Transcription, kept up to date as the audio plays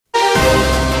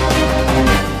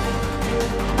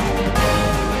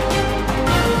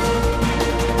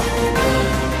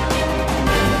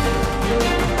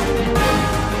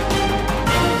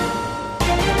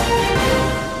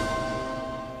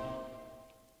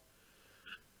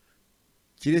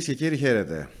Κυρίες και κύριοι,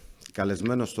 χαίρετε.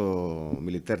 Καλεσμένος στο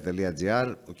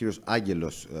Militaire.gr ο κύριος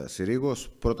Άγγελος Συρίγος,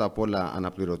 πρώτα απ' όλα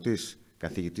αναπληρωτής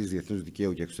καθηγητής Διεθνούς,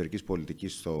 Δικαίου και Εξωτερικής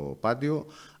Πολιτικής στο Πάντειο,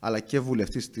 αλλά και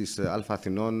βουλευτής της Α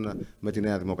Αθηνών με τη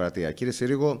Νέα Δημοκρατία. Κύριε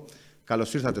Συρίγο,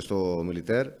 καλώς ήρθατε στο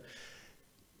Militaire.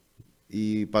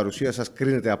 Η παρουσία σας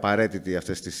κρίνεται απαραίτητη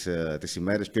αυτές τις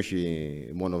ημέρες, και όχι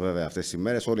μόνο βέβαια αυτές τις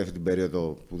ημέρες, όλη αυτή την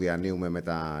περίοδο που διανύουμε με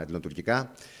τα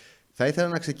ελληνοτουρκικά. Θα ήθελα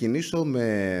να ξεκινήσω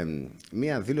με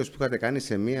μία δήλωση που είχατε κάνει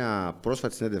σε μία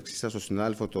πρόσφατη συνέντευξή σας στον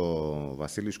συνάδελφο το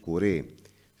Βασίλη Σκουρή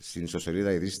στην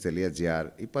ιστοσελίδα ειδήσεις.gr.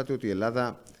 Είπατε ότι η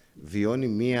Ελλάδα βιώνει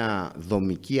μία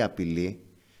δομική απειλή,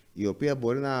 η οποία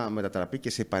μπορεί να μετατραπεί και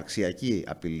σε υπαρξιακή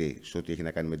απειλή σε ό,τι έχει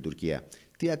να κάνει με την Τουρκία.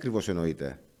 Τι ακριβώς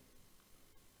εννοείτε?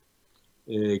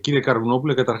 Κύριε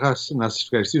Καρβουνόπουλε, καταρχάς να σας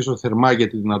ευχαριστήσω θερμά για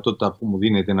τη δυνατότητα που μου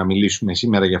δίνετε να μιλήσουμε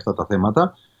σήμερα για αυτά τα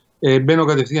θέματα. Μπαίνω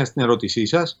κατευθείαν στην ερώτησή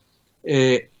σας.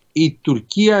 Η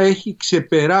Τουρκία έχει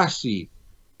ξεπεράσει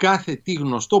κάθε τι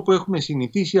γνωστό που έχουμε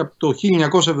συνηθίσει από το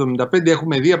 1975,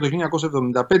 έχουμε δει από το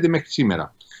 1975 μέχρι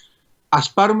σήμερα.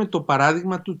 Ας πάρουμε το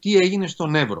παράδειγμα του τι έγινε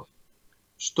στον Εύρο.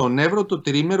 Στον Εύρο το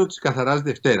τριήμερο της Καθαράς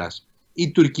Δευτέρας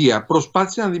η Τουρκία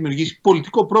προσπάθησε να δημιουργήσει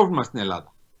πολιτικό πρόβλημα στην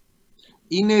Ελλάδα.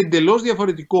 Είναι εντελώς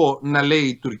διαφορετικό να λέει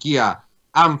η Τουρκία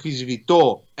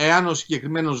αμφισβητώ εάν ο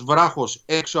συγκεκριμένος βράχος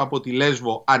έξω από τη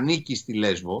Λέσβο ανήκει στη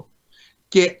Λέσβο,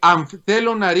 και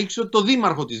θέλω να ρίξω το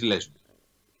δήμαρχο της Λέσβου.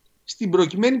 Στην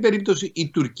προκειμένη περίπτωση η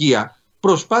Τουρκία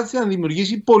προσπάθησε να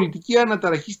δημιουργήσει πολιτική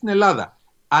αναταραχή στην Ελλάδα.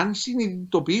 Αν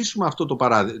συνειδητοποιήσουμε αυτό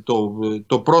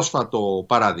το πρόσφατο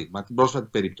παράδειγμα, την πρόσφατη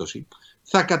περίπτωση,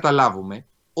 θα καταλάβουμε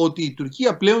ότι η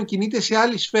Τουρκία πλέον κινείται σε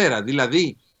άλλη σφαίρα.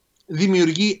 Δηλαδή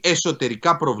δημιουργεί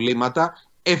εσωτερικά προβλήματα,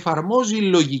 εφαρμόζει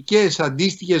λογικές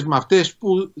αντίστοιχες με αυτές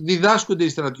που διδάσκονται οι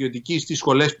στρατιωτικοί στις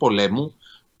σχολές πολέμου.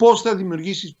 Πώς θα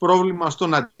δημιουργήσεις πρόβλημα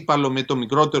στον αντίπαλο με το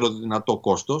μικρότερο δυνατό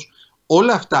κόστος.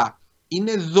 Όλα αυτά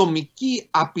είναι δομική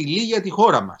απειλή για τη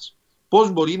χώρα μας.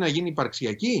 Πώς μπορεί να γίνει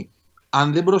υπαρξιακή?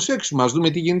 Αν δεν προσέξουμε, ας δούμε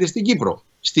τι γίνεται στην Κύπρο.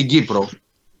 Στην Κύπρο,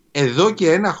 εδώ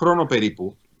και ένα χρόνο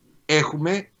περίπου,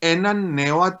 έχουμε έναν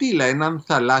νέο Αττήλα, έναν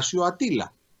θαλάσσιο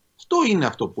Αττήλα. Αυτό είναι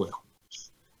αυτό που έχουμε.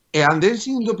 Εάν δεν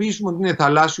συνειδητοποιήσουμε ότι είναι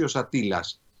θαλάσσιος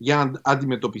Αττήλας για να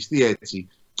αντιμετωπιστεί έτσι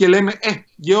και λέμε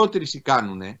γεώτρηση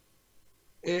κάνουνε,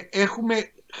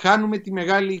 χάνουμε τη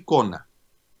μεγάλη εικόνα.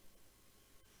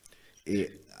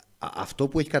 Αυτό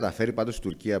που έχει καταφέρει πάντως η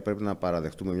Τουρκία, πρέπει να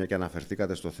παραδεχτούμε, μια και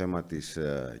αναφερθήκατε στο θέμα της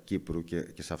Κύπρου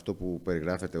και σε αυτό που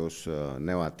περιγράφεται ως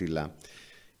νέο Αττήλα,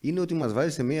 είναι ότι μας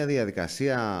βάζει σε μια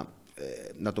διαδικασία,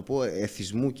 να το πω,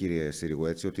 εθισμού, κύριε Συρίγο,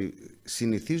 έτσι, ότι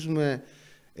συνηθίζουμε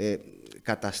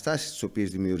καταστάσεις τις οποίες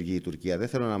δημιουργεί η Τουρκία. Δεν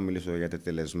θέλω να μιλήσω για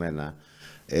τετελεσμένα.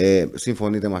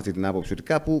 Συμφωνείτε με αυτή την άποψη ότι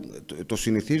κάπου το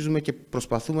συνηθίζουμε και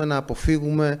προσπαθούμε να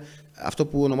αποφύγουμε αυτό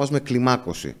που ονομάζουμε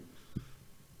κλιμάκωση?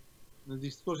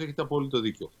 Δυστυχώς έχετε απόλυτο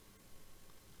δίκιο.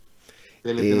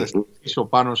 Θέλετε να στηρίξω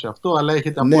πάνω σε αυτό, αλλά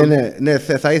έχετε απόλυτο. Ναι,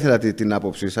 θα ήθελα την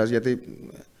άποψή σας, γιατί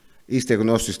είστε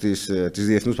γνώστης της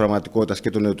διεθνούς πραγματικότητας και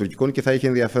των νεοτουρκικών και θα είχε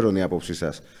ενδιαφέρον η άποψή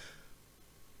σας.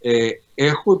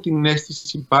 Έχω την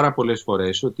αίσθηση πάρα πολλές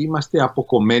φορές ότι είμαστε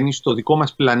αποκομμένοι στο δικό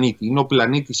μας πλανήτη. Είναι ο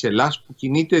πλανήτης Ελλάς που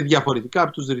κινείται διαφορετικά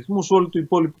από τους ρυθμούς όλου του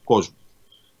υπόλοιπου κόσμου.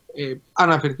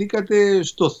 Αναφερθήκατε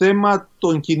στο θέμα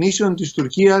των κινήσεων της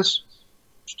Τουρκίας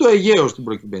στο Αιγαίο στην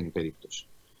προκειμένη περίπτωση.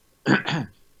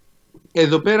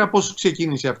 Εδώ πέρα πώς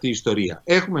ξεκίνησε αυτή η ιστορία?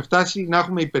 Έχουμε φτάσει να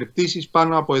έχουμε υπερπτήσεις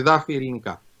πάνω από εδάφη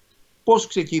ελληνικά. Πώς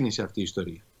ξεκίνησε αυτή η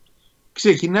ιστορία?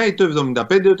 Ξεκινάει το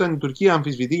 1975 όταν η Τουρκία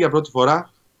αμφισβητεί για πρώτη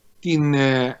φορά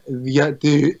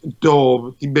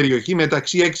την περιοχή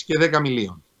μεταξύ 6 και 10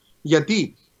 μιλίων.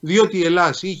 Γιατί? Διότι η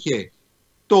Ελλάς είχε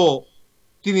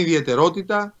την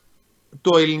ιδιαιτερότητα,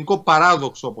 το ελληνικό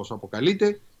παράδοξο όπως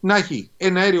αποκαλείται, να έχει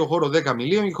ένα αέριο χώρο 10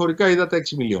 μιλίων και χωρικά ύδατα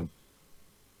 6 μιλίων.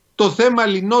 Το θέμα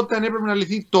λυνόταν, έπρεπε να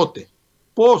λυθεί τότε.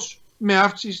 Πώς? Με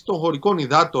αύξηση των χωρικών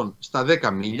υδάτων στα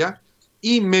 10 μίλια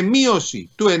ή με μείωση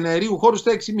του εναερίου χώρου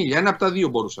στα 6 μίλια. Ένα από τα δύο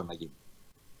μπορούσε να γίνει.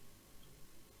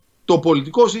 Το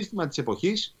πολιτικό σύστημα της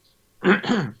εποχής,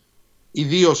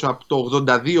 ιδίως από το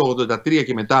 82-83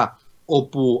 και μετά,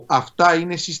 όπου αυτά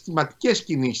είναι συστηματικές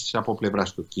κινήσεις από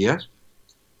πλευράς Τουρκίας,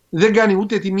 δεν κάνει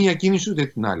ούτε τη μία κίνηση ούτε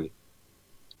την άλλη.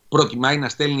 Προτιμάει να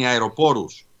στέλνει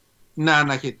αεροπόρους να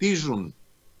αναχαιτίζουν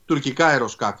τουρκικά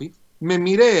αεροσκάφη με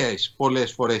μοιραίες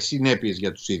πολλές φορές συνέπειες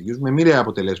για τους ίδιους, με μοιραία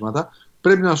αποτελέσματα.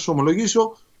 Πρέπει να σας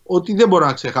ομολογήσω ότι δεν μπορώ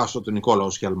να ξεχάσω τον Νικόλαο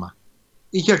Σιαλμά.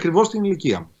 Είχε ακριβώς την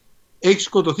ηλικία μου. Έχει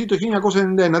σκοτωθεί το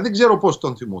 1991, δεν ξέρω πώς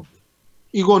τον θυμούνται.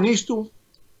 Οι γονείς του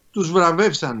τους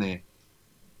βραβεύσανε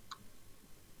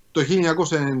το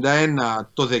 1991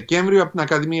 το Δεκέμβριο από την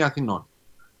Ακαδημία Αθηνών.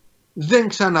 Δεν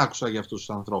ξανά άκουσα για αυτούς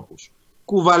τους ανθρώπους.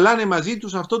 Κουβαλάνε μαζί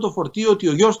τους αυτό το φορτίο ότι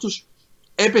ο γιος τους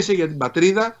Έπεσε για την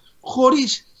πατρίδα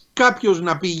χωρίς κάποιος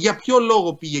να πει για ποιο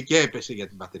λόγο πήγε και έπεσε για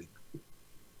την πατρίδα.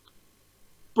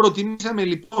 Προτιμήσαμε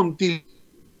λοιπόν τη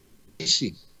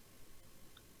λύση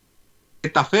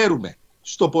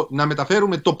να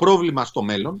μεταφέρουμε το πρόβλημα στο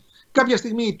μέλλον. Κάποια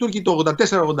στιγμή οι Τούρκοι το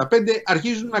 84-85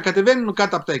 αρχίζουν να κατεβαίνουν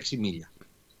κάτω από τα 6 μίλια.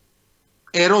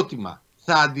 Ερώτημα,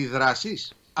 θα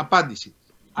αντιδράσεις? Απάντηση,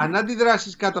 αν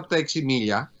αντιδράσεις κάτω από τα 6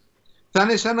 μίλια, θα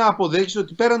είναι σαν να αποδέχεις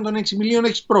ότι πέραν των 6 μιλίων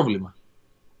έχεις πρόβλημα.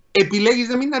 Επιλέγεις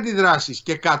να μην αντιδράσεις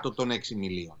και κάτω των 6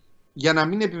 μιλίων, για να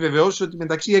μην επιβεβαιώσεις ότι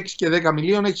μεταξύ 6 και 10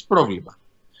 μιλίων έχεις πρόβλημα.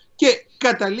 Και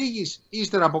καταλήγεις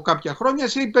ύστερα από κάποια χρόνια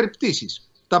σε υπερπτήσεις.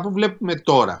 Τα που βλέπουμε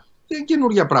τώρα δεν είναι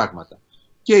καινούργια πράγματα.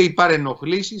 Και οι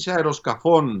παρενοχλήσεις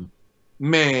αεροσκαφών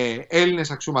με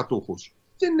Έλληνες αξιωματούχους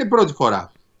δεν είναι πρώτη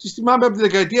φορά. Τις θυμάμαι από τη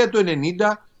δεκαετία του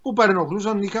 90 που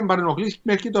είχαν παρενοχλήσει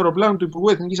μέχρι και το αεροπλάνο του Υπουργού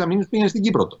Εθνικής Αμήνης που πήγαινε στην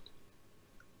Κύπρο τότε.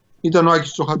 Ήταν ο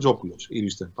Άκης Τσοχατζόπουλος,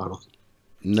 ήρθε παρότι.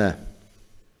 Ναι.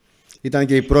 Ήταν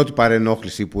και η πρώτη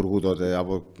παρενόχληση Υπουργού τότε.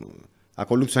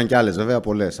 Ακολούθησαν κι άλλες, βέβαια,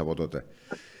 πολλές από τότε.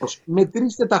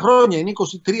 Μετρήστε τα χρόνια, είναι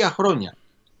 23 χρόνια.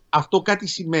 Αυτό κάτι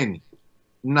σημαίνει.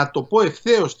 Να το πω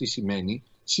ευθέως τι σημαίνει.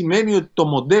 Σημαίνει ότι το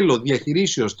μοντέλο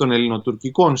διαχειρίσεως των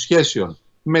ελληνοτουρκικών σχέσεων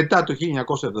μετά το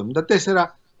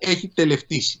 1974 έχει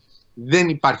τελευτήσει. Δεν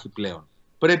υπάρχει πλέον.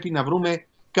 Πρέπει να βρούμε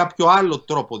κάποιο άλλο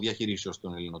τρόπο διαχειρίσεως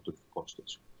των ελληνοτουρκικών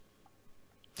σχέσεων.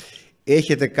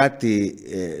 Έχετε κάτι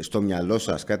στο μυαλό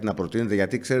σας, κάτι να προτείνετε?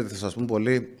 Γιατί ξέρετε, θα σας πούμε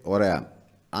πολύ ωραία.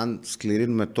 Αν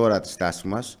σκληρύνουμε τώρα τη στάση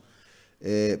μας,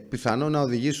 πιθανόν να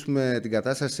οδηγήσουμε την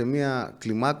κατάσταση σε μια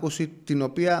κλιμάκωση, την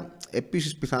οποία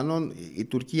επίσης πιθανόν η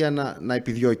Τουρκία να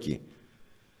επιδιώκει.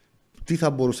 Τι θα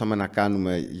μπορούσαμε να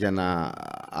κάνουμε για να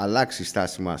αλλάξει η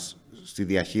στάση μας στη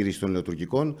διαχείριση των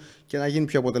ελληνοτουρκικών και να γίνει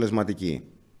πιο αποτελεσματική?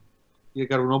 Κύριε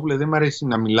Καρβουνόπουλε, δεν μου αρέσει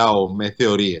να μιλάω με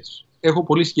θεωρίες. Έχω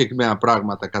πολύ συγκεκριμένα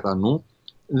πράγματα κατά νου.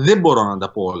 Δεν μπορώ να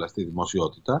τα πω όλα στη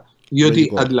δημοσιότητα, διότι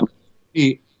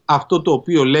αντιλαμβάνομαι αυτό το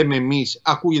οποίο λέμε εμείς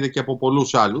ακούγεται και από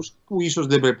πολλούς άλλους, που ίσως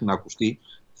δεν πρέπει να ακουστεί.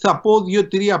 Θα πω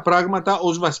 2-3 πράγματα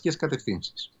ως βασικές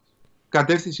κατευθύνσεις.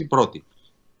 Κατεύθυνση πρώτη.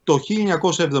 Το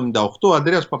 1978 ο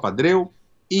Ανδρέας Παπανδρέου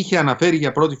είχε αναφέρει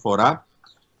για πρώτη φορά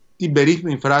την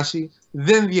περίφημη φράση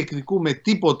 «Δεν διεκδικούμε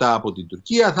τίποτα από την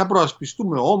Τουρκία, θα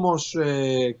προασπιστούμε όμως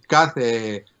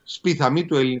κάθε σπίθαμη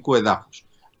του ελληνικού εδάφους».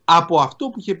 Από αυτό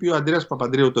που είχε πει ο Ανδρέας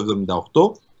Παπανδρέου το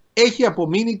 1978 έχει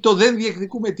απομείνει το «Δεν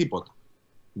διεκδικούμε τίποτα».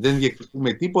 Δεν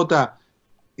διεκδικούμε τίποτα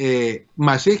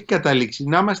μας έχει καταλήξει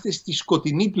να είμαστε στη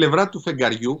σκοτεινή πλευρά του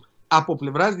φεγγαριού από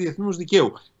πλευράς διεθνούς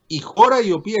δικαίου. Η χώρα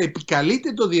η οποία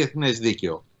επικαλείται το διεθνές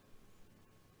δίκαιο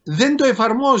δεν το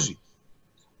εφαρμόζει.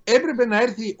 Έπρεπε να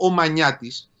έρθει ο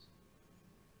Μανιάτης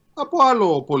από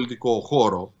άλλο πολιτικό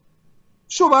χώρο,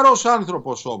 σοβαρός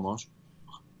άνθρωπος όμως,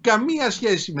 καμία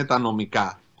σχέση με τα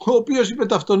νομικά, ο οποίος είπε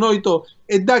το αυτονόητο,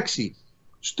 εντάξει,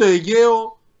 στο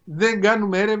Αιγαίο δεν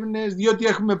κάνουμε έρευνες διότι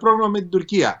έχουμε πρόβλημα με την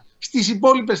Τουρκία. Στις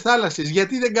υπόλοιπες θάλασσες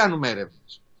γιατί δεν κάνουμε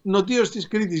έρευνες? Νοτίως της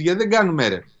Κρήτης γιατί δεν κάνουμε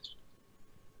έρευνες?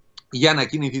 Για να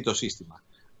κινηθεί το σύστημα.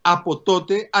 Από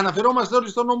τότε αναφερόμαστε όλοι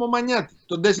στον νόμο Μανιάτη,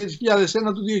 τον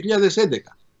 4001 του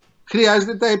 2011.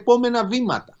 Χρειάζεται τα επόμενα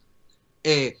βήματα.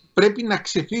 Πρέπει να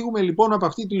ξεφύγουμε λοιπόν από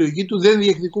αυτή τη λογική του δεν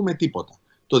διεκδικούμε τίποτα.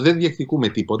 Το δεν διεκδικούμε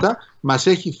τίποτα μας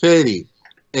έχει φέρει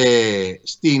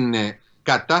στην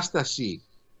κατάσταση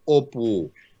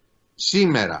όπου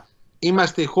σήμερα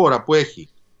είμαστε η χώρα που έχει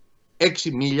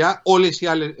 6 μίλια, όλες οι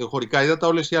άλλες χωρικά ύδατα,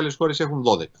 όλες οι άλλες χώρες έχουν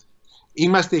 12.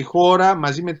 Είμαστε η χώρα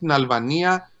μαζί με την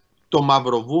Αλβανία, το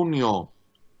Μαυροβούνιο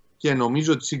και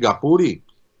νομίζω τη Σιγκαπούρη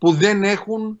που δεν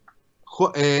έχουν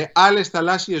άλλες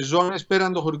θαλάσσιες ζώνες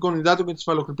πέραν των χωρικών υδάτων και της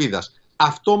υφαλοκρηπίδας.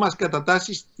 Αυτό μας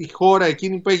κατατάσσει στη χώρα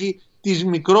εκείνη που έχει τις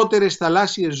μικρότερες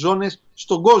θαλάσσιες ζώνες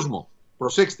στον κόσμο.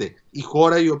 Προσέξτε, η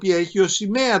χώρα η οποία έχει ως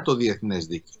σημαία το διεθνές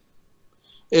δίκαιο.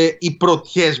 Οι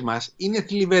πρωτιές μας είναι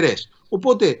θλιβερές.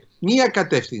 Οπότε μία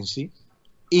κατεύθυνση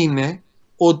είναι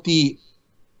ότι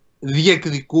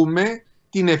διεκδικούμε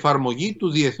την εφαρμογή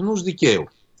του διεθνούς δικαίου.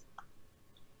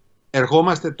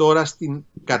 Ερχόμαστε τώρα στην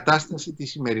κατάσταση τη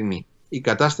σημερινή. Η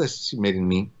κατάσταση τη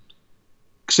σημερινή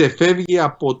ξεφεύγει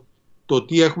από το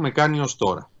τι έχουμε κάνει ως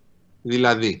τώρα.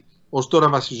 Δηλαδή, ως τώρα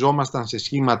βασιζόμασταν σε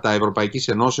σχήματα Ευρωπαϊκής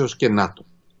Ενώσεως και ΝΑΤΟ.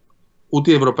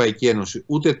 Ούτε η Ευρωπαϊκή Ένωση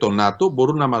ούτε το ΝΑΤΟ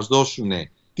μπορούν να μας δώσουν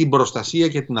την προστασία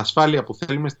και την ασφάλεια που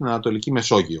θέλουμε στην Ανατολική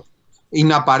Μεσόγειο.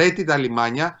 Είναι απαραίτητα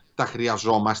λιμάνια, τα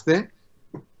χρειαζόμαστε,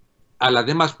 αλλά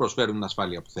δεν μας προσφέρουν την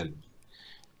ασφάλεια που θέλουμε.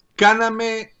 Κάναμε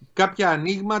κάποια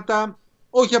ανοίγματα,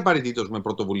 όχι απαραίτητος με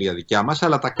πρωτοβουλία δικιά μας,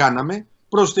 αλλά τα κάναμε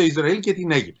προς το Ισραήλ και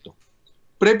την Αίγυπτο.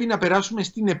 Πρέπει να περάσουμε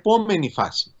στην επόμενη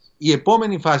φάση. Η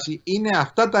επόμενη φάση είναι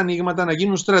αυτά τα ανοίγματα να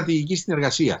γίνουν στρατηγική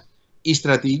συνεργασία. Η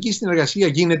στρατηγική συνεργασία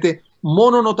γίνεται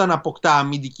μόνον όταν αποκτά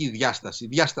αμυντική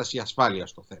διάσταση ασφάλειας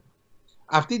στο θέμα.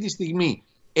 Αυτή τη στιγμή,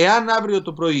 εάν αύριο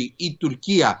το πρωί η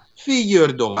Τουρκία φύγει ο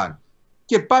Ερντογάν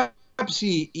και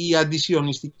πάψει η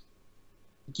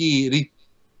αντισιωνιστική ρήτρα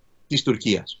της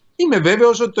Τουρκίας, είμαι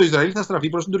βέβαιος ότι το Ισραήλ θα στραφεί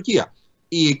προς την Τουρκία.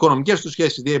 Οι οικονομικές του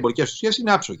σχέσεις, οι διαεμπορικές του σχέσεις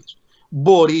είναι άψογες.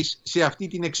 Μπορείς σε αυτή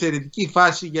την εξαιρετική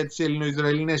φάση για τις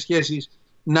ελληνο-ισραηλινές σχέσεις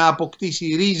να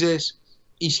αποκτήσει ρίζες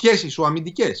οι σχέσεις σου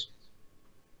αμυντικές?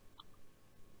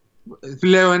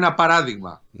 Λέω ένα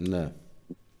παράδειγμα. Ναι.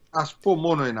 Ας πω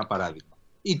μόνο ένα παράδειγμα.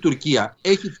 Η Τουρκία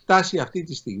έχει φτάσει αυτή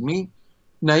τη στιγμή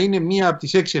να είναι μία από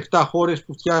τις 6-7 χώρες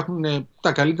που φτιάχνουν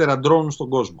τα καλύτερα ντρόουν στον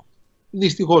κόσμο.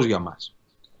 Δυστυχώς για μας.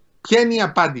 Ποια είναι η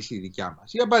απάντηση δικιά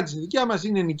μας? Η απάντηση δικιά μας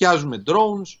είναι νοικιάζουμε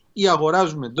drones ή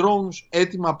αγοράζουμε drones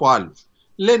έτοιμα από άλλους.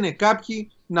 Λένε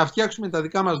κάποιοι να φτιάξουμε τα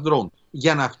δικά μας drone.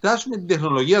 Για να φτάσουμε την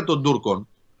τεχνολογία των Τούρκων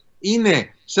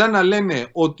είναι σαν να λέμε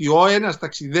ότι ο ένας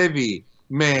ταξιδεύει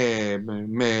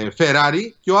με Ferrari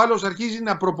και ο άλλος αρχίζει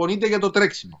να προπονείται για το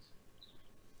τρέξιμο.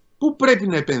 Πού πρέπει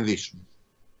να επενδύσουμε?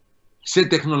 Σε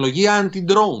τεχνολογία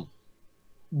anti-drone.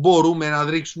 Μπορούμε να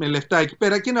ρίξουμε λεφτά εκεί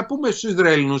πέρα και να πούμε στους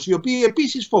Ισραηλινούς, οι οποίοι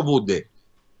επίσης φοβούνται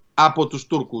από τους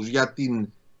Τούρκους για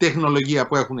την τεχνολογία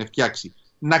που έχουν φτιάξει,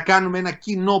 να κάνουμε ένα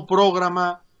κοινό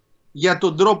πρόγραμμα για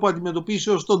τον τρόπο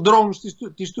αντιμετωπίσεως των drones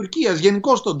της Τουρκίας,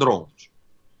 γενικώς των drones.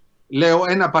 Λέω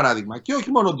ένα παράδειγμα. Και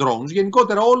όχι μόνο drones,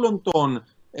 γενικότερα όλων των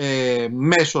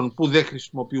μέσων που δεν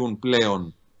χρησιμοποιούν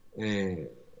πλέον,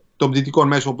 των πτυτικών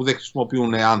μέσων που δεν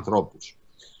χρησιμοποιούν ανθρώπους.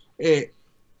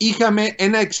 Είχαμε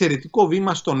ένα εξαιρετικό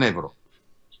βήμα στον Εύρο.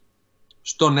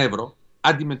 Στον Εύρο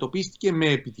αντιμετωπίστηκε με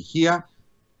επιτυχία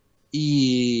η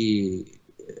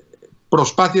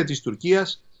προσπάθεια της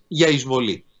Τουρκίας για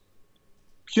εισβολή.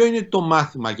 Ποιο είναι το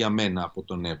μάθημα για μένα από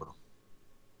τον Εύρο?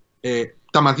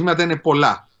 Τα μαθήματα είναι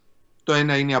πολλά. Το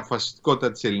ένα είναι η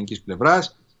αποφασιστικότητα της ελληνικής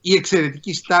πλευράς, η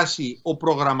εξαιρετική στάση, ο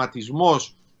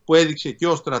προγραμματισμός που έδειξε και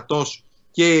ο στρατός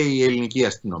και η ελληνική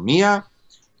αστυνομία,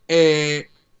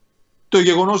 το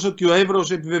γεγονός ότι ο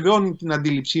Εύρος επιβεβαιώνει την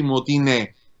αντίληψή μου ότι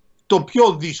είναι το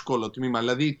πιο δύσκολο τμήμα.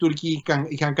 Δηλαδή οι Τούρκοι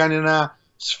είχαν κάνει ένα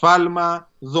σφάλμα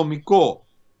δομικό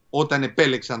όταν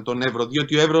επέλεξαν τον Εύρο,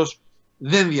 διότι ο Εύρος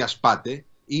δεν διασπάται,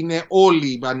 είναι όλη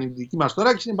η πανεπιστημιακή μας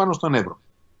τωράξη είναι πάνω στον Εύρο.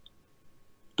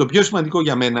 Το πιο σημαντικό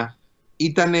για μένα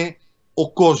ήταν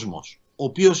ο κόσμος, ο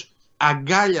οποίος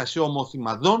αγκάλιασε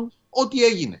ομοθυμαδών ό,τι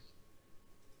έγινε.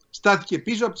 Στάθηκε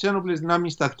πίσω από τις ένοπλες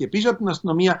δυνάμεις, στάθηκε πίσω από την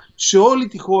αστυνομία. Σε όλη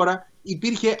τη χώρα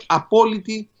υπήρχε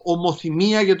απόλυτη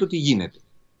ομοθυμία για το τι γίνεται.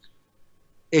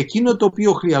 Εκείνο το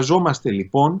οποίο χρειαζόμαστε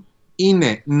λοιπόν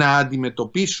είναι να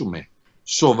αντιμετωπίσουμε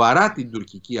σοβαρά την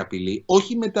τουρκική απειλή,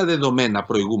 όχι με τα δεδομένα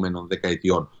προηγούμενων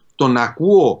δεκαετιών. Το να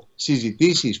ακούω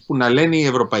συζητήσεις που να λένε η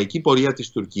ευρωπαϊκή πορεία της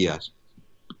Τουρκίας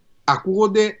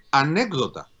ακούγονται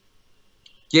ανέκδοτα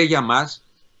και για μας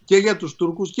και για τους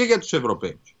Τούρκους και για τους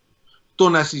Ευρωπαίους. Το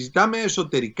να συζητάμε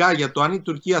εσωτερικά για το αν η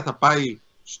Τουρκία θα πάει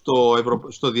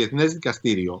στο Διεθνές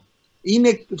Δικαστήριο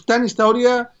φτάνει στα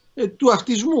όρια του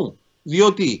αυτισμού.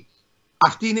 Διότι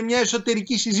αυτή είναι μια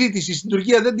εσωτερική συζήτηση. Στην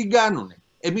Τουρκία δεν την κάνουν.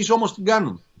 Εμείς όμως την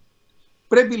κάνουμε.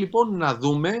 Πρέπει λοιπόν να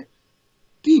δούμε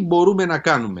τι μπορούμε να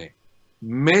κάνουμε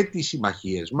με τις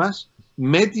συμμαχίες μας,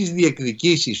 με τις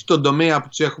διεκδικήσεις στον τομέα που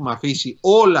τους έχουμε αφήσει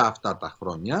όλα αυτά τα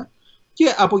χρόνια και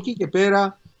από εκεί και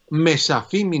πέρα με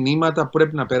σαφή μηνύματα που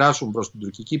πρέπει να περάσουν προς την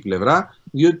τουρκική πλευρά,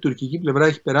 διότι η τουρκική πλευρά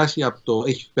έχει περάσει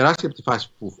από τη φάση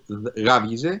που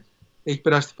γάβγιζε, έχει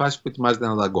περάσει τη φάση που ετοιμάζεται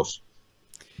να δαγκώσει.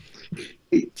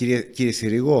 Κύριε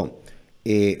Συρίγο,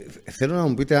 θέλω να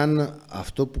μου πείτε αν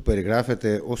αυτό που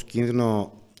περιγράφεται ως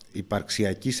κίνδυνο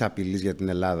υπαρξιακής απειλής για την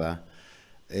Ελλάδα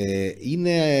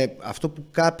είναι αυτό που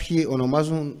κάποιοι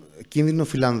ονομάζουν κίνδυνο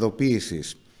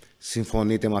φινλανδοποίησης.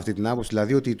 Συμφωνείτε με αυτή την άποψη?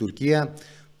 Δηλαδή ότι η Τουρκία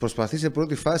προσπαθεί σε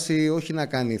πρώτη φάση όχι να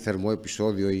κάνει θερμό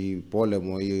επεισόδιο ή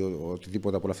πόλεμο ή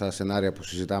οτιδήποτε από όλα αυτά τα σενάρια που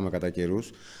συζητάμε κατά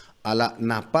καιρούς, αλλά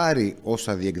να πάρει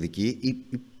όσα διεκδικεί ή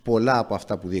πολλά από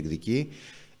αυτά που διεκδικεί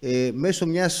μέσω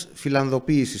μιας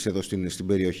φινλανδοποίησης εδώ στην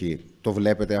περιοχή. Το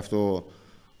βλέπετε αυτό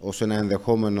ως ένα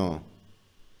ενδεχόμενο?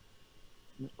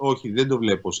 Όχι, δεν το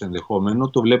βλέπω ως ενδεχόμενο,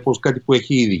 το βλέπω ως κάτι που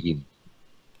έχει ήδη γίνει.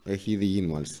 Έχει ήδη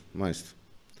γίνει, μάλιστα.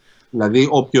 Δηλαδή,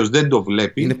 όποιος δεν το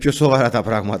βλέπει... Είναι πιο σοβαρά τα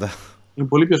πράγματα. Είναι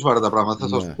πολύ πιο σοβαρά τα πράγματα.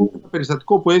 Θα σας πω ένα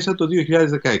περιστατικό που έζησα το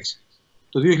 2016.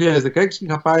 Το 2016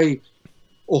 είχα πάει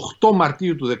 8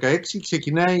 Μαρτίου του 2016,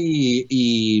 ξεκινάει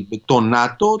το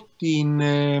ΝΑΤΟ την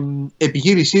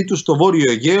επιχείρησή του στο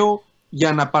Βόρειο Αιγαίο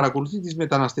για να παρακολουθεί τις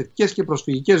μεταναστευτικές και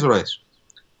προσφυγικές ροές.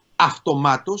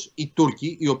 Αυτομάτως οι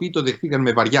Τούρκοι, οι οποίοι το δεχτήκαν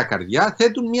με βαριά καρδιά,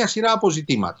 θέτουν μια σειρά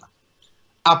αποζητήματα.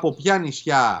 Από ποια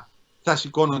νησιά θα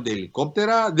σηκώνονται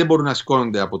ελικόπτερα, δεν μπορούν να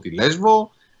σηκώνονται από τη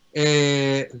Λέσβο,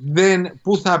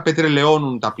 που θα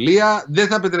πετρελαιώνουν τα πλοία, δεν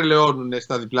θα πετρελαιώνουν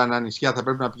στα διπλάνα νησιά, θα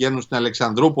πρέπει να πηγαίνουν στην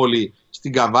Αλεξανδρούπολη,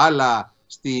 στην Καβάλα,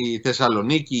 στη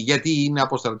Θεσσαλονίκη, γιατί είναι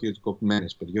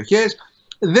αποστρατιωτικοποιημένες περιοχές.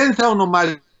 Δεν θα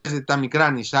ονομάζεται τα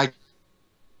μικρά νησάκια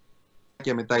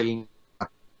με τα ελληνικά,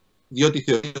 διότι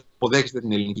θεωρείται ότι αποδέχεστε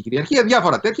την ελληνική κυριαρχία,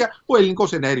 διάφορα τέτοια. Ο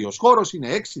ελληνικός εναέριος χώρος είναι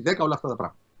 6, 10, όλα αυτά τα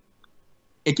πράγματα.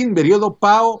 Εκείνη την περίοδο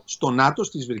πάω στο ΝΑΤΟ,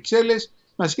 στις Βρυξέλλες,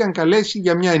 μας είχαν καλέσει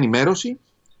για μια ενημέρωση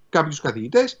κάποιους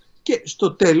καθηγητές και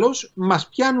στο τέλος μας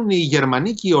πιάνουν οι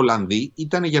Γερμανοί και οι Ολλανδοί,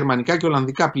 ήταν γερμανικά και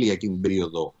ολλανδικά πλοία εκείνη την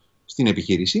περίοδο στην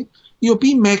επιχείρηση, οι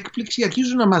οποίοι με έκπληξη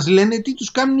αρχίζουν να μας λένε τι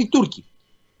τους κάνουν οι Τούρκοι.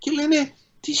 Και λένε,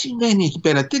 τι σημαίνει εκεί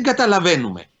πέρα, δεν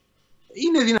καταλαβαίνουμε.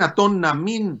 Είναι δυνατόν να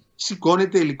μην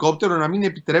σηκώνεται ελικόπτερο, να μην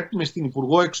επιτρέπουμε στην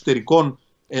Υπουργό Εξωτερικών,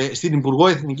 στην Υπουργό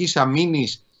Εθνικής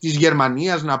Αμήνης της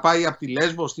Γερμανίας να πάει από τη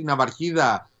Λέσβο στην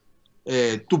ναυαρχίδα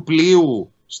του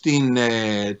πλοίου,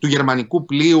 του γερμανικού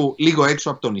πλοίου λίγο έξω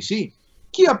από το νησί?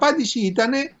 Και η απάντηση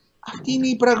ήταν, αυτή είναι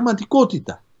η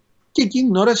πραγματικότητα. Και εκείνη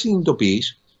την ώρα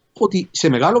συνειδητοποιείς ότι σε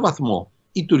μεγάλο βαθμό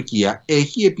η Τουρκία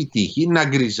έχει επιτύχει να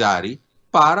γκριζάρει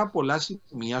πάρα πολλά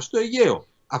σημεία στο Αιγαίο.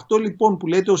 Αυτό λοιπόν που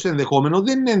λέτε ως ενδεχόμενο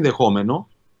δεν είναι ενδεχόμενο,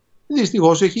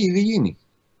 δυστυχώς έχει ήδη γίνει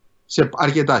σε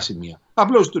αρκετά σημεία.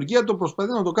 Απλώς η Τουρκία το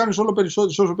προσπαθεί να το κάνει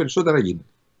όσο περισσότερα γίνεται.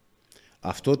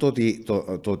 Αυτό το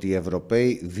ότι οι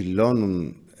Ευρωπαίοι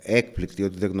δηλώνουν έκπληκτοι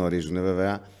ότι δεν γνωρίζουν,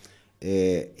 βέβαια,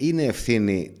 είναι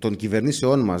ευθύνη των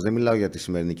κυβερνήσεών μας. Δεν μιλάω για τη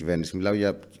σημερινή κυβέρνηση, μιλάω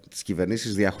για τις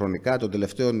κυβερνήσεις διαχρονικά των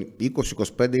τελευταίων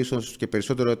 20-25 ίσως και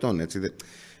περισσότερο ετών. Έτσι.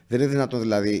 Δεν είναι δυνατόν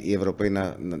δηλαδή οι Ευρωπαίοι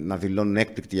να δηλώνουν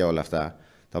έκπληκτοι για όλα αυτά,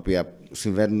 τα οποία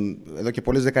συμβαίνουν εδώ και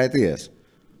πολλές δεκαετίες.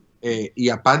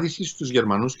 Η απάντηση στους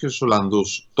Γερμανούς και στους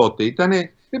Ολλανδούς τότε ήταν,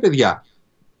 παιδιά,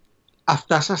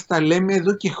 αυτά σας τα λέμε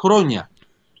εδώ και χρόνια.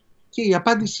 Και η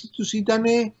απάντηση τους ήταν,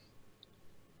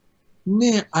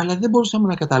 ναι, αλλά δεν μπορούσαμε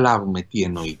να καταλάβουμε τι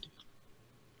εννοείται.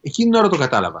 Εκείνη την ώρα το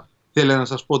κατάλαβα. Θέλω να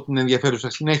σας πω την ενδιαφέρουσα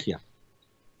συνέχεια.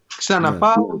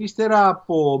 Ξαναπάω ύστερα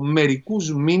από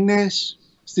μερικούς μήνες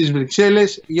στις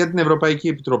Βρυξέλλες για την Ευρωπαϊκή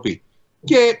Επιτροπή.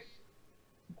 Και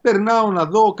περνάω να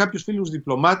δω κάποιους φίλους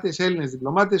διπλωμάτες, Έλληνες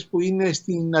διπλωμάτες που είναι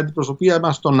στην αντιπροσωπεία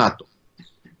μας στο ΝΑΤΟ.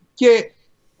 Και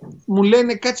μου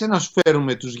λένε, κάτσε να σου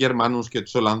φέρουμε τους Γερμανούς και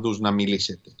τους Ολλανδούς να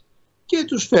μιλήσετε. Και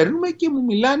τους φέρνουμε και μου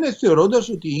μιλάνε θεωρώντας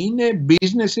ότι είναι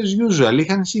business as usual.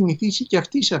 Είχαν συνηθίσει και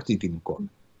αυτοί σε αυτή την εικόνα.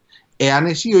 Εάν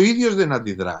εσύ ο ίδιος δεν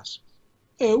αντιδράς,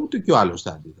 ούτε και ο άλλος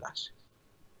θα αντιδράσει.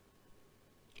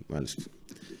 Μάλιστα.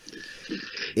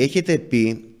 Έχετε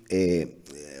πει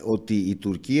ότι η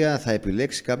Τουρκία θα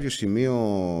επιλέξει κάποιο σημείο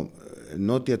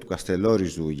νότια του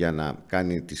Καστελόριζου για να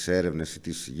κάνει τις έρευνες ή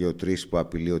τις γεωτρήσεις που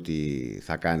απειλεί ότι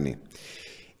θα κάνει.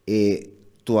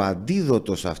 Το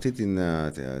αντίδοτο σε αυτή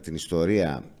την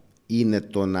ιστορία είναι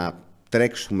το να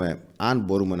τρέξουμε, αν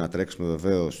μπορούμε να τρέξουμε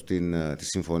βεβαίως, τη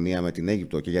συμφωνία με την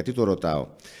Αίγυπτο. Και γιατί το ρωτάω?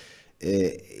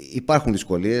 Υπάρχουν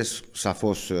δυσκολίες,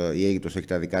 σαφώς η Αίγυπτος έχει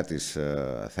τα δικά της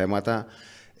θέματα.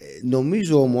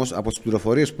 Νομίζω όμως, από τις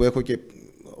πληροφορίες που έχω, και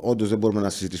όντως δεν μπορούμε να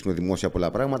συζητήσουμε δημόσια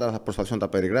πολλά πράγματα, θα προσπαθήσω να τα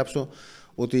περιγράψω,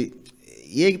 ότι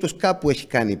η Αίγυπτος κάπου έχει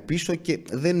κάνει πίσω και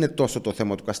δεν είναι τόσο το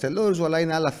θέμα του Καστελόριζου, αλλά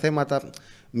είναι άλλα θέματα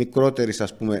μικρότερης,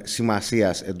 ας πούμε,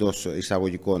 σημασίας εντός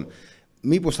εισαγωγικών.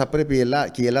 Μήπως θα πρέπει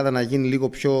και η Ελλάδα να γίνει λίγο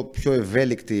πιο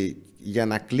ευέλικτη για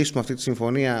να κλείσουμε αυτή τη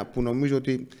συμφωνία, που νομίζω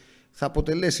ότι θα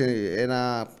αποτελέσει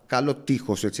ένα καλό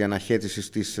τείχος αναχέτησης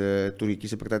της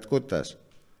τουρκικής επεκτατικότητας?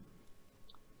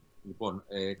 Λοιπόν,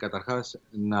 καταρχάς,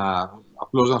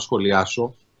 απλώς να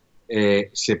σχολιάσω.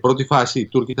 Σε πρώτη φάση οι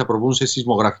Τούρκοι θα προβούν σε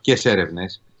σεισμογραφικές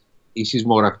έρευνες. Οι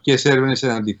σεισμογραφικές έρευνες,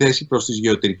 εν αντιθέσει προς τις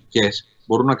γεωτρικές,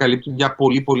 μπορούν να καλύπτουν μια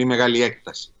πολύ πολύ μεγάλη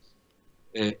έκταση.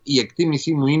 Η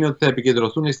εκτίμησή μου είναι ότι θα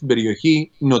επικεντρωθούν στην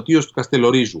περιοχή νοτίως του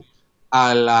Καστελορίζου.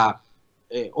 Αλλά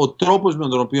ο τρόπος με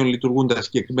τον οποίο λειτουργούν τα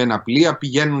συγκεκριμένα πλοία,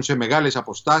 πηγαίνουν σε μεγάλες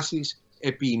αποστάσεις,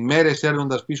 επί ημέρες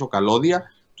έρνοντας πίσω καλώδια,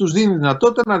 τους δίνει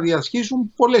δυνατότητα να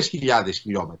διασχίσουν πολλές χιλιάδες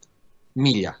χιλιόμετρα,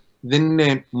 μίλια. Δεν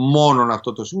είναι μόνο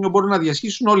αυτό το σημείο, μπορούν να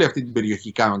διασχίσουν όλη αυτή την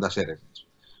περιοχή κάνοντας έρευνες.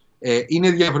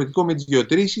 Είναι διαφορετικό με τις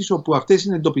γεωτρήσεις, όπου αυτές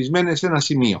είναι εντοπισμένες σε ένα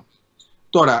σημείο.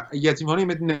 Τώρα, για τη συμφωνία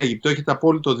με την Αίγυπτο, έχετε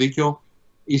απόλυτο δίκιο.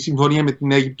 Η συμφωνία με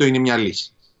την Αίγυπτο είναι μια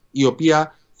λύση, η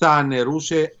οποία θα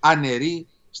αναιρεί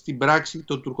στην πράξη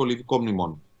το τουρκολιβικό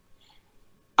μνημόνιο.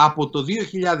 Από το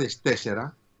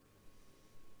 2004,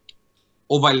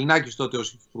 ο Βαλινάκης, τότε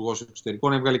ως Υπουργός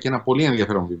Εξωτερικών, έβγαλε και ένα πολύ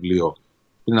ενδιαφέρον βιβλίο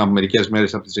πριν από μερικές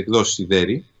μέρες από τις εκδόσεις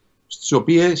Σιδέρη,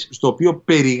 στο οποίο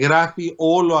περιγράφει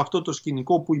όλο αυτό το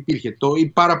σκηνικό που υπήρχε.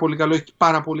 Πάρα πολύ καλό, έχει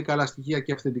πάρα πολύ καλά στοιχεία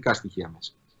και αυθεντικά στοιχεία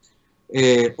μέσα.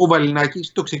 Ο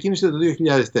Βαλινάκης το ξεκίνησε το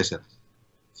 2004.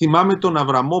 Θυμάμαι τον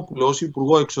Αβραμόπουλο ως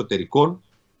Υπουργό Εξωτερικών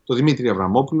το Δημήτρη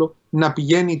Αβραμόπουλο, να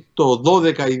πηγαίνει το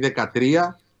 12 ή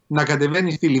 13 να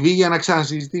κατεβαίνει στη Λιβύη για να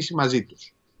ξανασυζητήσει μαζί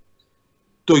τους.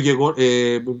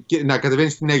 Να κατεβαίνει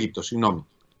στην Αίγυπτο, συγγνώμη.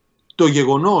 Το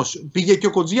γεγονός, πήγε και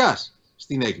ο Κοτζιάς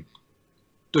στην Αίγυπτο.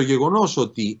 Το γεγονός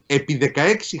ότι επί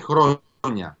 16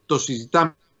 χρόνια το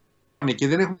συζητάμε και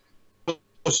δεν έχουμε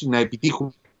δώσει να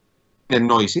επιτύχουμε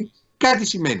εννόηση, κάτι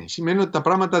σημαίνει. Σημαίνει ότι τα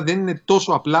πράγματα δεν είναι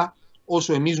τόσο απλά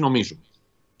όσο εμείς νομίζουμε.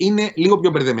 Είναι λίγο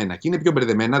πιο μπερδεμένα. Και είναι πιο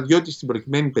μπερδεμένα διότι στην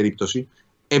προκειμένη περίπτωση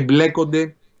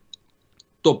εμπλέκονται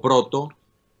το πρώτο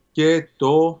και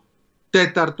το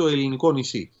τέταρτο ελληνικό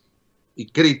νησί. Η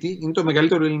Κρήτη είναι το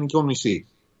μεγαλύτερο ελληνικό νησί.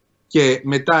 Και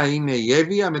μετά είναι η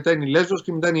Εύβοια, μετά είναι η Λέσβος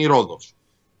και μετά είναι η Ρόδος.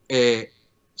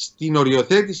 Στην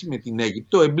οριοθέτηση με την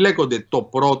Αίγυπτο εμπλέκονται το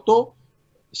πρώτο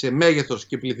σε μέγεθος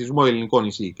και πληθυσμό ελληνικό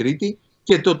νησί, η Κρήτη,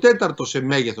 και το τέταρτο σε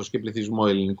μέγεθος και πληθυσμό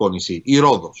ελληνικό νησί, η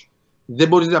Ρόδος. Δεν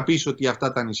μπορείς να πεις ότι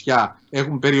αυτά τα νησιά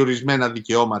έχουν περιορισμένα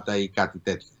δικαιώματα ή κάτι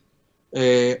τέτοιο.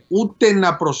 Ούτε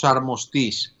να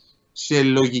προσαρμοστείς σε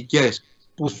λογικές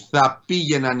που θα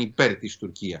πήγαιναν υπέρ της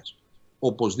Τουρκίας.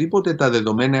 Οπωσδήποτε τα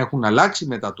δεδομένα έχουν αλλάξει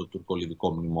μετά το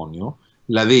τουρκολιβικό μνημόνιο.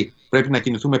 Δηλαδή πρέπει να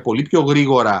κινηθούμε πολύ πιο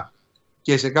γρήγορα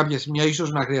και σε κάποια σημεία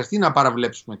ίσως να χρειαστεί να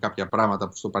παραβλέψουμε κάποια πράγματα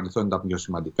που στο παρελθόν ήταν πιο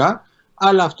σημαντικά.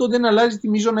 Αλλά αυτό δεν αλλάζει τη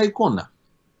μείζωνα εικόνα.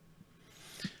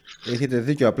 Έχετε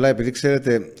δίκιο. Απλά επειδή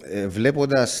ξέρετε,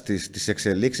 βλέποντας τις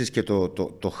εξελίξεις και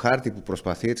το χάρτη που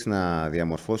προσπαθεί έτσι να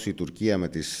διαμορφώσει η Τουρκία με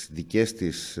τις δικές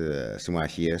της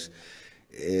συμμαχίες,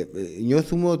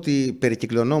 νιώθουμε ότι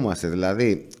περικυκλωνόμαστε.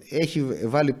 Δηλαδή, έχει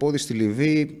βάλει πόδι στη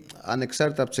Λιβύη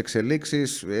ανεξάρτητα από τις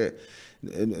εξελίξεις.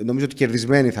 Νομίζω ότι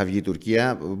κερδισμένη θα βγει η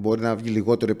Τουρκία. Μπορεί να βγει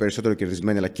λιγότερο ή περισσότερο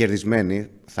κερδισμένη, αλλά κερδισμένη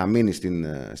θα μείνει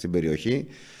στην περιοχή.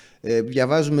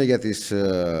 Διαβάζουμε για τις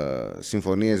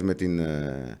συμφωνίες με την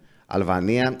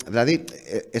Αλβανία. Δηλαδή,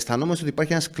 αισθανόμαστε ότι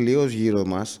υπάρχει ένας κλειός γύρω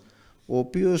μας, ο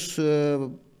οποίος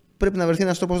πρέπει να βρεθεί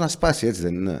ένας τρόπος να σπάσει, έτσι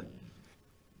δεν είναι?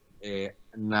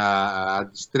 Να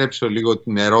αντιστρέψω λίγο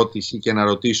την ερώτηση και να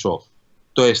ρωτήσω,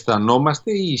 το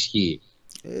αισθανόμαστε ή ισχύει?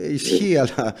 Ισχύει,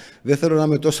 αλλά δεν θέλω να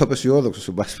είμαι τόσο απεσιόδοξος,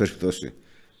 σε πάση περιπτώσει.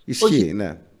 Ισχύει, όχι,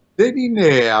 ναι. Δεν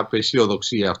είναι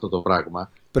απεσιοδοξία αυτό το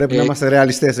πράγμα. Πρέπει να είμαστε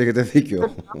ρεαλιστές, έχετε δίκιο.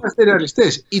 Πρέπει να είμαστε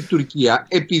ρεαλιστές. Η Τουρκία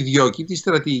επιδιώκει τη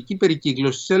στρατηγική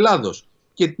περικύκλωση της Ελλάδος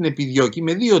και την επιδιώκει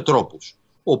με δύο τρόπους.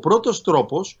 Ο πρώτος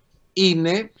τρόπος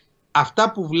είναι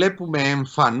αυτά που βλέπουμε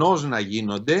εμφανώς να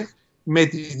γίνονται με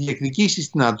τις διεκδικήσεις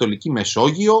στην Ανατολική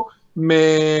Μεσόγειο,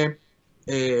 με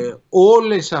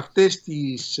όλες αυτές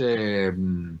τις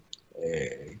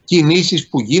κινήσεις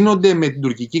που γίνονται με την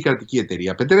τουρκική κρατική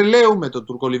εταιρεία πετρελαίου, με το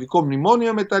τουρκολιβικό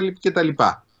μνημόνιο κτλ.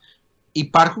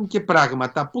 Υπάρχουν και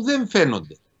πράγματα που δεν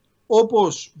φαίνονται,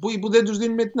 όπως που δεν τους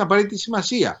δίνουμε την απαραίτητη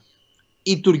σημασία.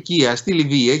 Η Τουρκία στη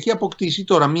Λιβύη έχει αποκτήσει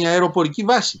τώρα μια αεροπορική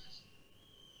βάση.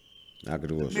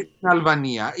 Ακριβώς. Με την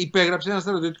Αλβανία υπέγραψε ένα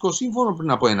στρατιωτικό σύμφωνο πριν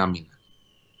από ένα μήνα.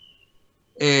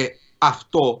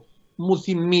 Αυτό μου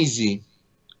θυμίζει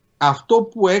αυτό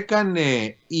που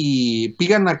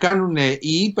πήγαν να κάνουν οι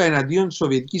ΗΠΑ εναντίον της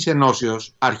Σοβιετικής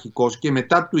Ενώσεως αρχικώς και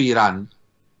μετά του Ιράν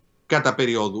κατά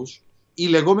περιόδους, η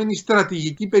λεγόμενη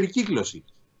στρατηγική περικύκλωση.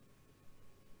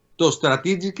 Το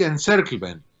strategic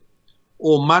encirclement.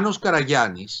 Ο Μάνος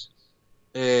Καραγιάννης,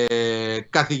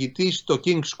 καθηγητής στο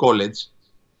King's College,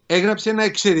 έγραψε ένα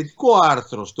εξαιρετικό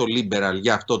άρθρο στο Liberal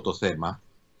για αυτό το θέμα.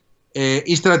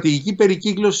 Η στρατηγική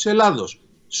περικύκλωση της Ελλάδος.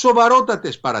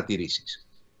 Σοβαρότατες παρατηρήσεις.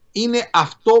 Είναι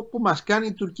αυτό που μας κάνει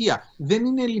η Τουρκία. Δεν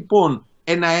είναι λοιπόν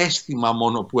ένα αίσθημα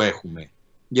μόνο που έχουμε.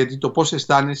 Γιατί το πώς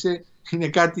αισθάνεσαι είναι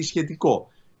κάτι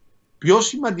σχετικό. Πιο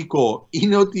σημαντικό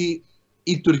είναι ότι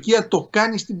η Τουρκία το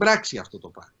κάνει στην πράξη αυτό το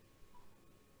πράγμα.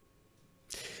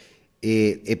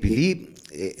 Επειδή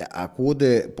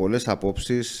ακούγονται πολλές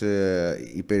απόψεις,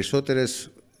 οι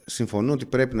περισσότερες συμφωνούν ότι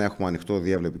πρέπει να έχουμε ανοιχτό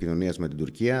διάβλο επικοινωνίας με την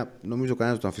Τουρκία. Νομίζω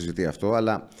κανένας δεν το αμφισβητεί αυτό,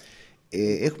 αλλά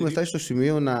έχουμε φτάσει στο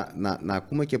σημείο να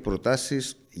ακούμε και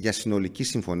προτάσεις για συνολική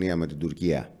συμφωνία με την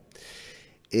Τουρκία.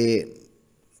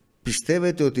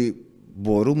 Πιστεύετε ότι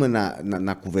μπορούμε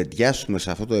να κουβεντιάσουμε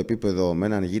σε αυτό το επίπεδο με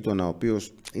έναν γείτονα ο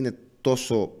οποίος είναι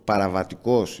τόσο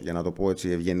παραβατικός, για να το πω έτσι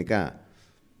ευγενικά?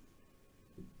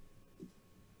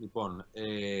 Λοιπόν,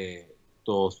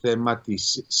 το θέμα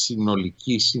της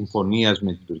συνολικής συμφωνίας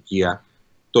με την Τουρκία,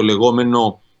 το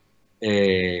λεγόμενο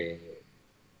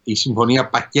η συμφωνία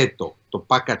πακέτο, το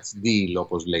package deal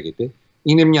όπως λέγεται,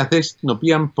 είναι μια θέση την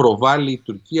οποία προβάλλει η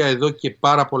Τουρκία εδώ και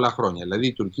πάρα πολλά χρόνια. Δηλαδή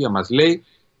η Τουρκία μας λέει,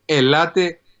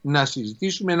 ελάτε να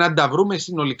συζητήσουμε, να τα βρούμε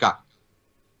συνολικά.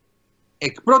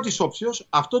 Εκ πρώτης όψεως,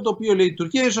 αυτό το οποίο λέει η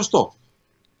Τουρκία είναι σωστό.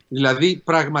 Δηλαδή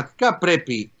πραγματικά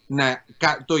πρέπει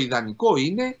το ιδανικό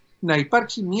είναι να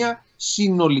υπάρξει μια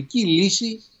συνολική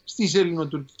λύση στις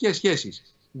ελληνοτουρκικές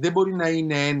σχέσεις. δεν μπορεί να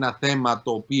είναι ένα θέμα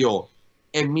το οποίο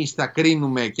εμείς θα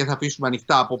κρίνουμε και θα αφήσουμε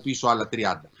ανοιχτά από πίσω άλλα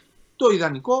 30. Το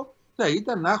ιδανικό θα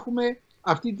ήταν να έχουμε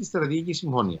αυτή τη στρατηγική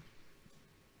συμφωνία.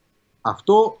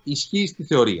 Αυτό ισχύει στη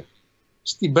θεωρία.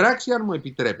 Στην πράξη, αν μου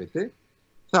επιτρέπετε,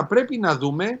 θα πρέπει να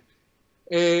δούμε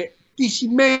τι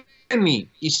σημαίνει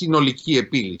η συνολική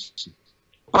επίλυση.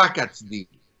 Package deal.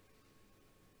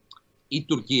 Η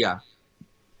Τουρκία,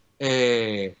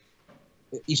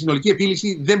 η συνολική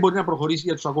επίλυση δεν μπορεί να προχωρήσει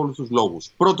για τους ακόλουθους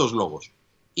λόγους. Πρώτος λόγος,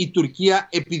 η Τουρκία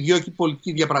επιδιώκει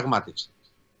πολιτική διαπραγμάτευση.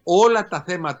 Όλα τα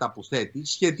θέματα που θέτει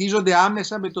σχετίζονται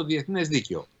άμεσα με το διεθνές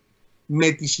δίκαιο.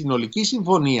 Με τη συνολική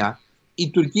συμφωνία η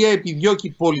Τουρκία επιδιώκει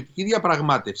πολιτική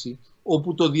διαπραγμάτευση,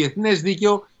 όπου το διεθνές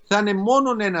δίκαιο θα είναι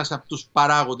μόνον ένας από τους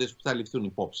παράγοντες που θα ληφθούν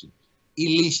υπόψη. Η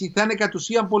λύση θα είναι κατ'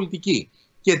 ουσίαν πολιτική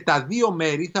και τα δύο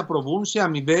μέρη θα προβούν σε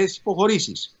αμοιβαίες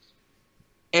υποχωρήσεις.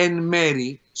 Εν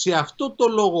μέρη, σε αυτό το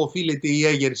λόγο οφείλεται η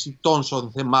έγερση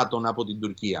τόσων θεμάτων από την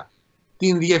Τουρκία.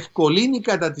 Την διευκολύνει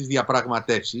κατά τις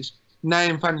διαπραγματεύσεις να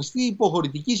εμφανιστεί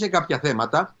υποχωρητική σε κάποια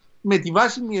θέματα, με τη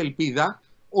βάσιμη ελπίδα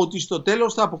ότι στο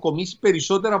τέλος θα αποκομίσει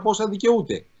περισσότερα από όσα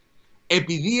δικαιούται.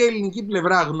 Επειδή η ελληνική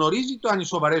πλευρά γνωρίζει το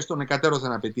ανισοβαρές των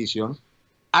εκατέρωθεν απαιτήσεων,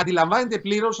 αντιλαμβάνεται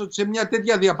πλήρως ότι σε μια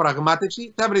τέτοια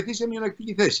διαπραγμάτευση θα βρεθεί σε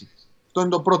μειονεκτική θέση. Αυτό είναι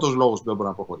το πρώτος λόγος που δεν μπορεί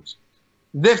να προχωρήσει.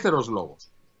 Δεύτερος λόγος.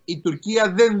 Η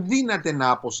Τουρκία δεν δύναται να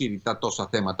αποσύρει τα τόσα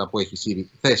θέματα που έχει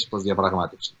θέσει προς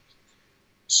διαπραγμάτευση.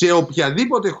 Σε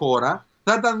οποιαδήποτε χώρα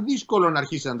θα ήταν δύσκολο να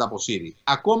αρχίσει να τα αποσύρει,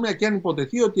 ακόμη και αν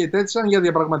υποτεθεί ότι ετέθησαν για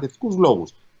διαπραγματευτικούς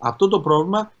λόγους. Αυτό το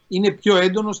πρόβλημα είναι πιο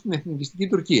έντονο στην εθνικιστική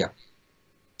Τουρκία.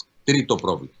 Τρίτο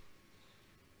πρόβλημα.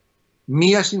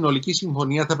 Μία συνολική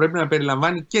συμφωνία θα πρέπει να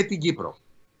περιλαμβάνει και την Κύπρο.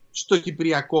 Στο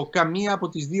Κυπριακό, καμία από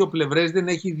τις δύο πλευρές δεν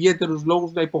έχει ιδιαίτερους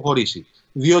λόγους να υποχωρήσει,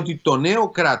 διότι το νέο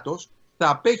κράτος θα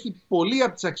απέχει πολύ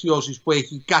από τις αξιώσεις που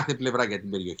έχει κάθε πλευρά για την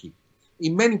περιοχή. Η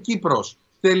μεν Κύπρος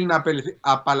θέλει να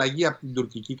απαλλαγεί από την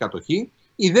τουρκική κατοχή,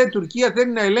 η δε Τουρκία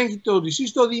θέλει να ελέγχει το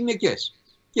οδυσσίστο διηνεκές.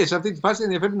 Και σε αυτή τη φάση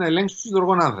ενδιαφέρει να ελέγξει τους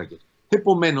υδρογονάνθρακες.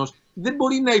 Επομένως, δεν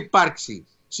μπορεί να υπάρξει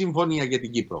συμφωνία για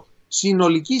την Κύπρο.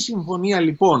 Συνολική συμφωνία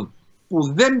λοιπόν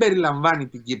που δεν περιλαμβάνει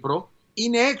την Κύπρο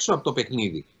είναι έξω από το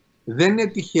παιχνίδι. Δεν είναι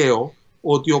τυχαίο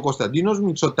ότι ο Κωνσταντίνος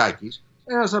Μητσοτάκης,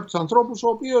 ένας από τους ανθρώπους ο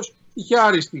οποίος είχε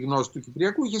άριστη γνώση του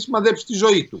Κυπριακού, είχε σημαδέψει τη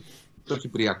ζωή του το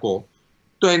Κυπριακό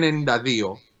το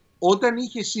 1992, όταν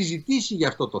είχε συζητήσει για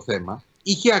αυτό το θέμα,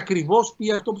 είχε ακριβώς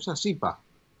πει αυτό που σας είπα.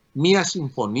 Μία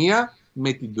συμφωνία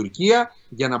με την Τουρκία,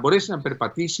 για να μπορέσει να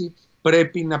περπατήσει,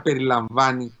 πρέπει να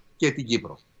περιλαμβάνει και την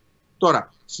Κύπρο.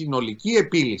 Τώρα, συνολική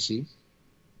επίλυση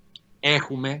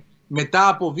έχουμε μετά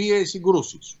από βίαιες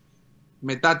συγκρούσεις.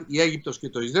 Μετά η Αίγυπτος και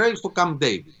το Ισραήλ στο Camp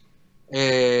David.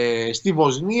 Στη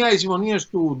Βοσνία οι συμφωνίες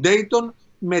του Dayton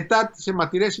μετά τις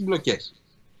αιματηρές συμπλοκές.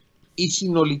 Η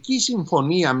συνολική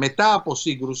συμφωνία μετά από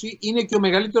σύγκρουση είναι και ο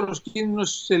μεγαλύτερος κίνδυνος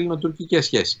στις ελληνοτουρκικές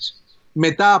σχέσεις.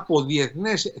 Μετά από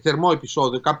διεθνές θερμό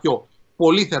επεισόδιο, κάποιο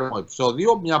πολύ θερμό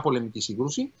επεισόδιο, μια πολεμική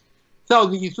σύγκρουση, θα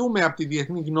οδηγηθούμε από τη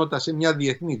διεθνή κοινότητα σε μια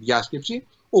διεθνή διάσκεψη,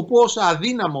 όπου ως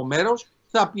αδύναμο μέρος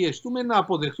θα πιεστούμε να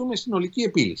αποδεχτούμε συνολική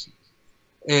επίλυση.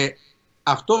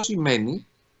 Αυτό σημαίνει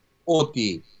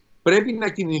ότι πρέπει να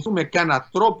κινηθούμε κάνα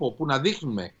τρόπο που να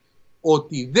δείχνουμε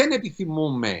ότι δεν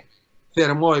επιθυμούμε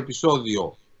θερμό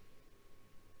επεισόδιο,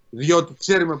 διότι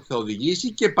ξέρουμε που θα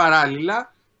οδηγήσει, και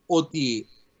παράλληλα ότι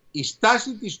η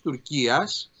στάση της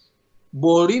Τουρκίας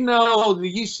μπορεί να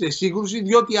οδηγήσει σε σύγκρουση,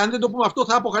 διότι αν δεν το πούμε αυτό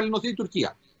θα αποχαλινωθεί η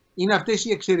Τουρκία. Είναι αυτές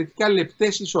οι εξαιρετικά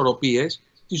λεπτές ισορροπίες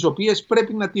τις οποίες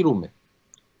πρέπει να τηρούμε.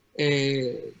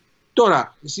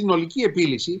 Τώρα, η συνολική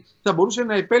επίλυση θα μπορούσε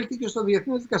να επέλθει και στο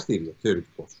Διεθνές Δικαστήριο,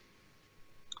 θεωρητικώς.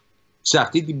 Σε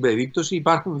αυτή την περίπτωση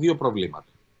υπάρχουν δύο προβλήματα.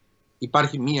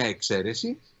 Υπάρχει μία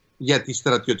εξαίρεση για τη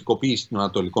στρατιωτικοποίηση των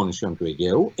ανατολικών νησιών του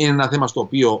Αιγαίου. Είναι ένα θέμα στο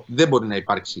οποίο δεν μπορεί να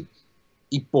υπάρξει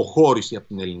υποχώρηση από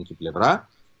την ελληνική πλευρά.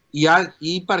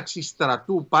 Η ύπαρξη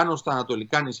στρατού πάνω στα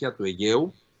ανατολικά νησιά του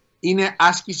Αιγαίου είναι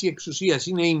άσκηση εξουσίας,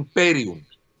 είναι imperium.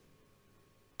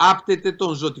 Άπτεται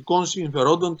των ζωτικών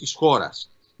συμφερόντων της χώρας.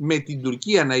 Με την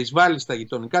Τουρκία να εισβάλλει στα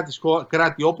γειτονικά της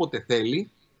κράτη όποτε θέλει,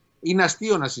 είναι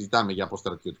αστείο να συζητάμε για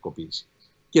αποστρατιωτικοποίηση.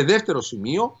 Και δεύτερο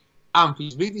σημείο,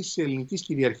 αμφισβήτηση της ελληνικής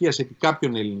κυριαρχίας επί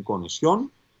κάποιων ελληνικών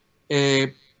νησιών.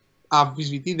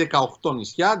 Αμφισβητεί 18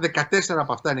 νησιά, 14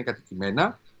 από αυτά είναι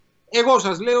κατοικημένα. Εγώ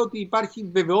σας λέω ότι υπάρχει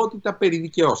βεβαιότητα περί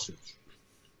δικαιώσεως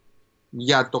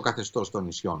για το καθεστώς των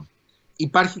νησιών.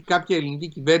 Υπάρχει κάποια ελληνική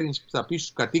κυβέρνηση που θα πει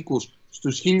στους κατοίκους,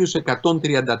 στους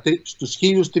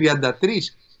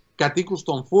 1033 κατοίκους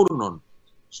των Φούρνων,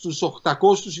 στους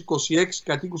 826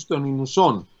 κατοίκους των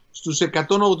Ινουσών, στους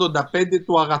 185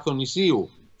 του Αγαθονησίου,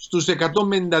 στους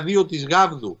 152 της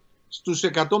Γάβδου, στους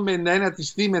 151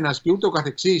 της Θήμενας και ούτω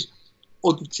καθεξής,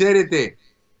 ότι ξέρετε,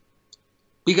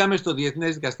 Πήγαμε στο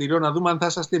Διεθνές Δικαστήριο να δούμε αν θα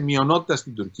είσαστε μειονότητα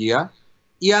στην Τουρκία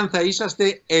ή αν θα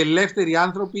είσαστε ελεύθεροι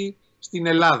άνθρωποι στην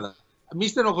Ελλάδα. Μη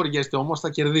στενοχωριέστε όμως, θα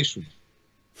κερδίσουν.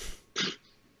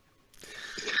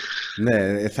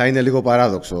 Ναι, θα είναι λίγο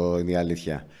παράδοξο, είναι η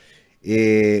αλήθεια.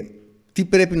 Τι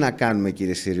πρέπει να κάνουμε,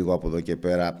 κύριε Συρίγο, από εδώ και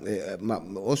πέρα?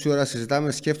 Όση ώρα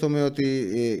συζητάμε, σκέφτομαι ότι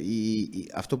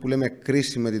αυτό που λέμε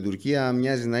κρίση με την Τουρκία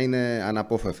μοιάζει να είναι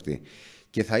αναπόφευκτη.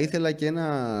 Και θα ήθελα και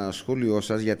ένα σχόλιο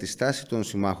σας για τη στάση των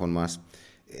συμμάχων μας.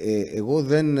 Εγώ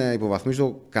δεν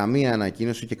υποβαθμίζω καμία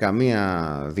ανακοίνωση και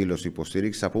καμία δήλωση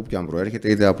υποστήριξης από όπου και αν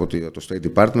προέρχεται, είτε από το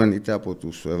State Department είτε από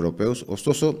τους Ευρωπαίους.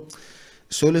 Ωστόσο,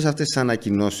 σε όλες αυτές τις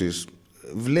ανακοινώσεις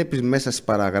βλέπεις μέσα στις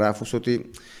παραγράφους ότι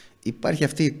υπάρχει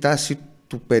αυτή η τάση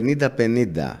του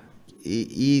 50-50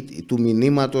 ή του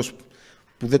μηνύματος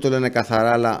που δεν το λένε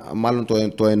καθαρά, αλλά μάλλον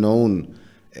το εννοούν,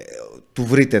 του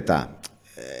βρείτε τα.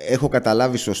 Έχω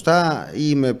καταλάβει σωστά ή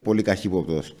είμαι πολύ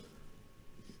καχύποπτος?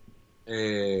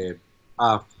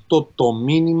 Αυτό το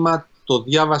μήνυμα το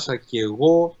διάβασα και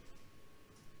εγώ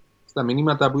στα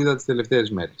μηνύματα που είδα τις τελευταίες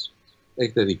μέρες.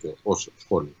 Έχετε δίκιο ως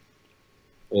σχόλιο.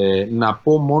 Να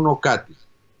πω μόνο κάτι.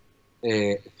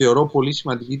 Θεωρώ πολύ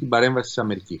σημαντική την παρέμβαση της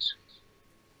Αμερικής.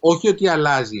 Όχι ότι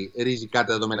αλλάζει ριζικά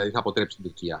τα δεδομένα, δηλαδή θα αποτρέψει την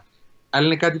Τουρκία, αλλά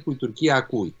είναι κάτι που η Τουρκία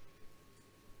ακούει.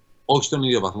 Όχι στον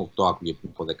ίδιο βαθμό που το άκουγε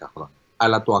πριν από 10 χρόνια,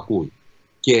 αλλά το ακούει.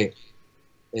 Και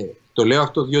το λέω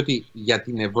αυτό διότι για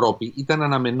την Ευρώπη ήταν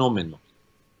αναμενόμενο.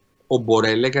 Ο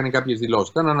Μπορέλ έκανε κάποιες δηλώσεις,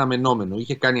 ήταν αναμενόμενο,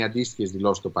 είχε κάνει αντίστοιχες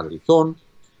δηλώσεις στο παρελθόν,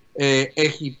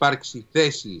 έχει υπάρξει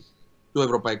θέση του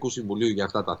Ευρωπαϊκού Συμβουλίου για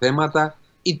αυτά τα θέματα.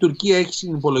 Η Τουρκία έχει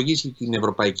συνυπολογίσει την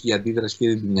ευρωπαϊκή αντίδραση και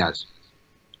δεν την νοιάζει.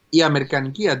 Η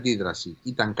αμερικανική αντίδραση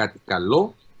ήταν κάτι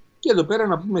καλό και εδώ πέρα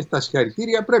να πούμε στα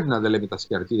συγχαρητήρια, πρέπει να δεν λέμε τα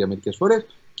συγχαρητήρια μερικές φορές,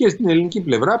 και στην ελληνική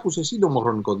πλευρά που σε σύντομο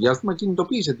χρονικό διάστημα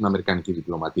κινητοποίησε την αμερικανική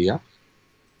διπλωματία,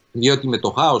 διότι με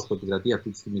το χάος που επικρατεί αυτή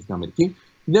τη στιγμή στην Αμερική,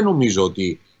 δεν νομίζω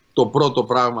ότι το πρώτο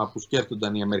πράγμα που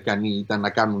σκέφτονταν οι Αμερικανοί ήταν να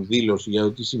κάνουν δήλωση για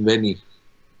το τι συμβαίνει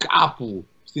κάπου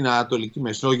στην Ανατολική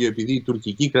Μεσόγειο, επειδή η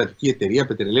τουρκική κρατική εταιρεία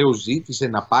πετρελαίου ζήτησε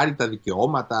να πάρει τα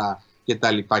δικαιώματα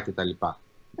κτλ.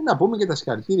 Να πούμε και τα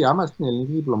συγχαρητήριά μας στην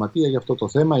ελληνική διπλωματία για αυτό το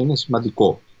θέμα, είναι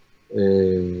σημαντικό.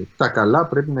 Τα καλά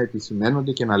πρέπει να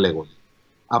επισημαίνονται και να λέγονται.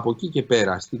 Από εκεί και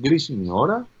πέρα, στην κρίσιμη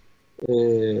ώρα,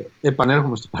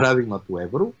 επανέρχομαι στο παράδειγμα του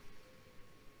εύρου.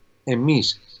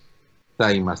 Εμείς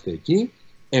θα είμαστε εκεί,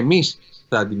 εμείς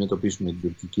θα αντιμετωπίσουμε την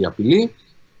τουρκική απειλή.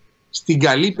 Στην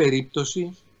καλή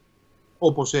περίπτωση,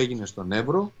 όπως έγινε στον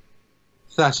Εύρο,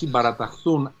 θα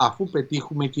συμπαραταχθούν αφού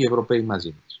πετύχουμε και οι Ευρωπαίοι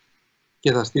μαζί μας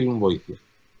και θα στείλουν βοήθεια.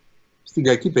 Στην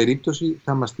κακή περίπτωση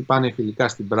θα μας τυπάνε φιλικά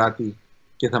στην πράτη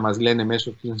και θα μας λένε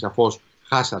μέσω του σαφώς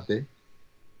χάσατε,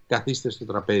 καθίστε στο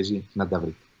τραπέζι να τα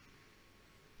βρείτε.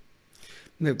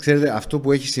 Ναι, ξέρετε, αυτό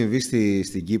που έχει συμβεί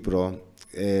στην Κύπρο,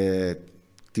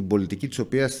 την πολιτική της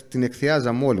οποίας την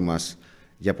εκθιάζαμε όλοι μας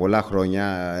για πολλά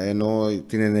χρόνια, ενώ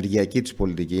την ενεργειακή της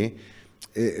πολιτική,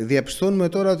 διαπιστώνουμε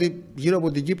τώρα ότι γύρω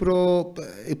από την Κύπρο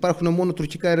υπάρχουν μόνο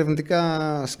τουρκικά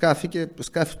ερευνητικά σκάφη και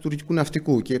σκάφη του τουρκικού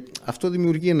ναυτικού, και αυτό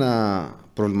δημιουργεί ένα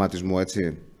προβληματισμό,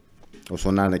 έτσι,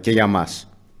 όσο να είναι, και για μας.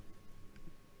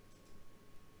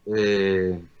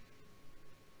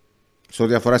 Σε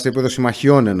ό,τι αφορά σε επίπεδο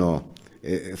συμμαχιών εννοώ.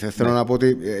 Θέλω να πω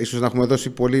ότι ίσως να έχουμε δώσει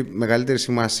πολύ μεγαλύτερη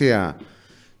σημασία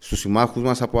στους συμμάχους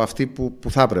μας από αυτή που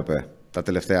θα έπρεπε τα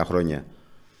τελευταία χρόνια.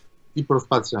 Τι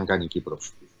προσπάθησε να κάνει η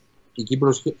Κύπρος? Η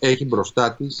Κύπρος έχει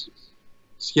μπροστά της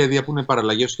σχέδια που είναι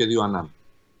παραλλαγές σχεδίου Ανάν.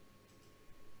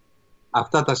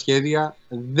 Αυτά τα σχέδια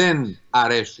δεν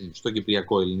αρέσουν στον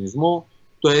κυπριακό ελληνισμό.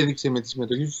 Το έδειξε με τη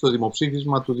συμμετοχή του στο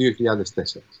δημοψήφισμα του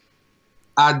 2004.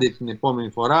 Άντε την επόμενη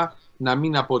φορά να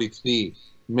μην απορριφθεί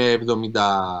με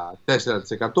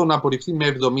 74%, να απορριφθεί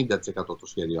με 70% το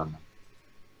σχέδιο Ανάν.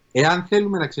 Εάν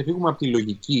θέλουμε να ξεφύγουμε από τη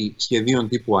λογική σχεδίων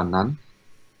τύπου Ανάν,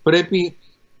 πρέπει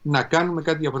να κάνουμε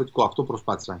κάτι διαφορετικό. Αυτό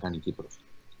προσπάθησε να κάνει η Κύπρος.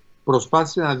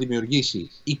 Προσπάθησε να δημιουργήσει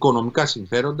οικονομικά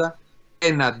συμφέροντα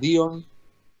εναντίον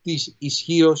της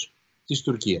ισχύως της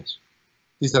Τουρκίας,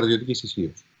 της στρατιωτικής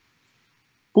ισχύως.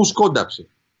 Πού σκόνταψε?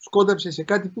 Σκόνταψε σε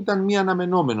κάτι που ήταν μη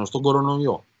αναμενόμενο, στον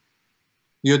κορονοϊό.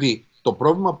 Διότι το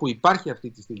πρόβλημα που υπάρχει αυτή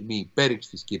τη στιγμή η πέριξη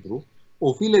της Κύπρου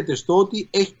οφείλεται στο ότι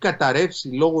έχει καταρρεύσει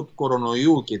λόγω του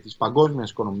κορονοϊού και της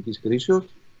παγκόσμιας οικονομικής κρίσεως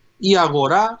η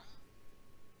αγορά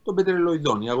των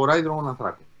πετρελοειδών, η αγορά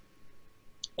υδρογονανθράκων.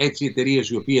 Έτσι, οι εταιρείες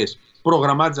οι οποίες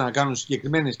προγραμμάτιζαν να κάνουν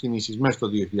συγκεκριμένες κινήσεις μέσα στο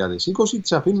 2020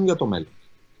 τις αφήνουν για το μέλλον.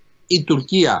 Η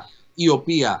Τουρκία, η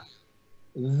οποία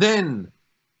δεν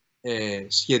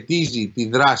σχετίζει τη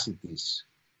δράση της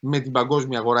με την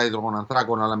παγκόσμια αγορά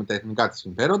υδρογονανθράκων αλλά με τα εθνικά της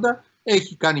συμφέροντα,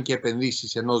 έχει κάνει και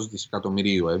επενδύσεις 1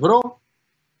 δισεκατομμυρίου ευρώ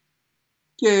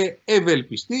και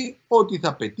ευελπιστεί ότι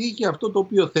θα πετύχει αυτό το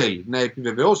οποίο θέλει. Να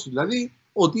επιβεβαιώσει δηλαδή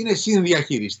ότι είναι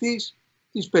συνδιαχειριστής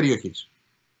της περιοχής.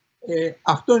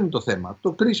 Αυτό είναι το θέμα.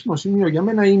 Το κρίσιμο σημείο για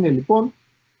μένα είναι λοιπόν,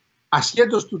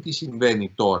 ασχέτως του τι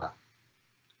συμβαίνει τώρα,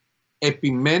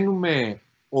 επιμένουμε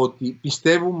ότι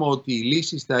πιστεύουμε ότι οι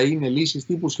λύσεις θα είναι λύσεις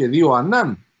τύπου σχεδίου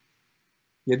Ανάν,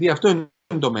 γιατί αυτό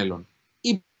είναι το μέλλον,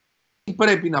 ή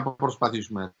πρέπει να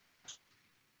προσπαθήσουμε.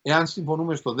 Εάν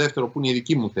συμφωνούμε στο δεύτερο, που είναι η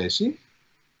δική μου θέση,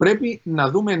 πρέπει να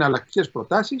δούμε εναλλακτικές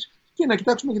προτάσεις και να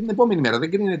κοιτάξουμε και την επόμενη μέρα.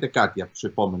 Δεν κρίνεται κάτι από τους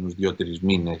επόμενους 2-3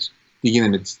 μήνες τι γίνεται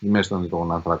με τις τιμές των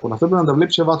υδρογονανθράκων. Αυτό πρέπει να τα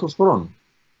βλέπει σε βάθος χρόνου.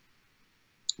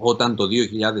 Όταν το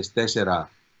 2004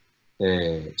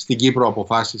 στην Κύπρο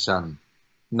αποφάσισαν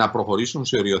να προχωρήσουν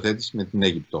σε οριοθέτηση με την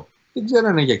Αίγυπτο, δεν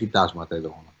ξέρανε για κοιτάσματα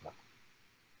υδρογονανθράκων.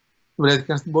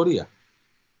 Βρέθηκαν στην πορεία.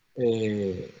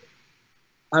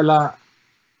 Αλλά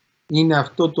είναι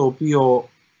αυτό το οποίο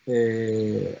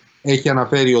έχει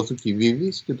αναφέρει ο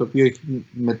Θουκυδίδης και το οποίο έχει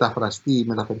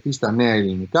μεταφερθεί στα νέα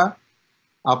ελληνικά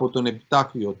από τον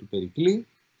επιτάφιο του Περικλή.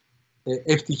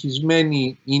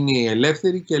 Ευτυχισμένοι είναι οι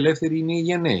ελεύθεροι και ελεύθεροι είναι οι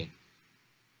γενναίοι.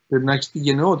 Πρέπει να έχεις τη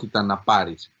γενναιότητα να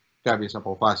πάρεις κάποιες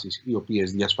αποφάσεις οι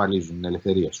οποίες διασφαλίζουν την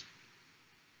ελευθερία σου.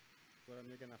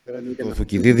 Το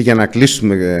Θουκυδίδη, για να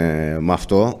κλείσουμε με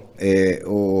αυτό,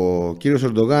 ο κύριος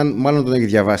Ερντογάν μάλλον τον έχει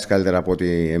διαβάσει καλύτερα από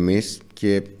ότι εμείς.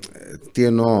 Και τι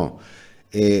εννοώ,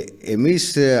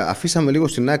 εμείς αφήσαμε λίγο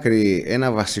στην άκρη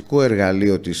ένα βασικό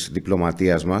εργαλείο της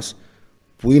διπλωματίας μας,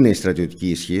 που είναι η στρατιωτική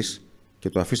ισχύς, και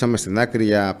το αφήσαμε στην άκρη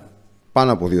για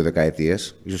πάνω από 2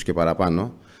 δεκαετίες, ίσως και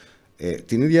παραπάνω,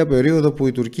 την ίδια περίοδο που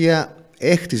η Τουρκία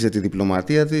έχτιζε τη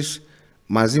διπλωματία της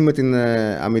μαζί με την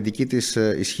αμυντική της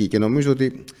ισχύ. Και νομίζω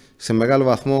ότι σε μεγάλο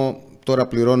βαθμό τώρα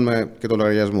πληρώνουμε και το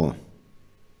λογαριασμό.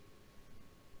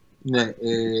 Ναι,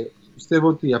 πιστεύω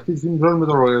ότι αυτή τη στιγμή πληρώνουμε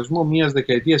το λογαριασμό μιας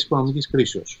δεκαετίας οικονομικής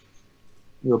κρίσεως,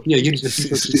 η οποία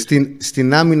γύρισε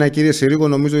στην άμυνα, κύριε Συρίγο,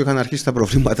 νομίζω είχαν αρχίσει τα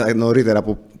προβλήματα νωρίτερα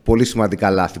από πολύ σημαντικά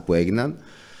λάθη που έγιναν.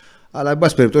 Αλλά, εν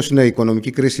πάση περιπτώσει, η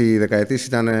οικονομική κρίση δεκαετής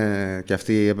ήταν και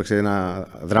αυτή έπαιξε ένα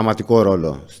δραματικό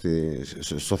ρόλο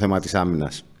στο θέμα της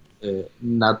άμυνας.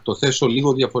 Να το θέσω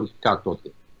λίγο διαφορετικά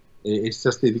τότε. Εσείς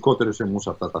είσαστε ειδικότεροι σε εμούς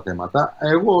αυτά τα θέματα.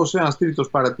 Εγώ, ως ένας τρίτος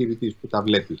παρατηρητής που τα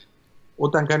βλέπει,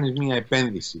 όταν κάνεις μία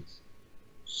επένδυση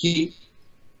χ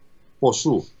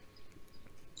ποσού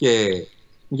και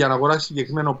για να αγοράσεις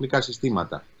συγκεκριμένα οπλικά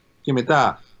συστήματα και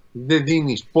μετά δεν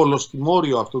δίνεις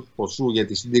πολλοστιμόριο αυτού του ποσού για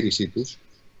τη συντήρησή τους,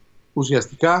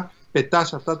 ουσιαστικά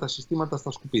πετάς αυτά τα συστήματα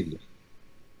στα σκουπίδια.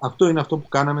 Αυτό είναι αυτό που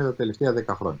κάναμε τα τελευταία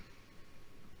 10 χρόνια.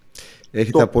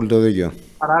 Έχετε απόλυτο δίκιο.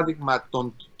 Παράδειγμα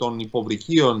των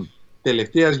υποβρυχίων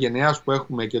τελευταίας γενεάς που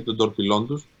έχουμε και των τορπιλών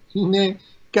τους είναι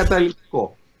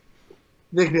καταλυτικό.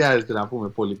 Δεν χρειάζεται να πούμε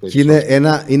πολύ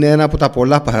περισσότερο. Είναι ένα από τα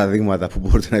πολλά παραδείγματα που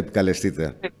μπορείτε να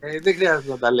επικαλεστείτε. Δεν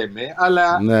χρειάζεται να τα λέμε,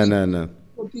 αλλά ναι.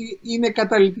 ότι είναι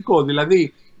καταλυτικό.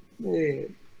 Δηλαδή,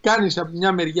 κάνεις από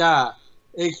μια μεριά,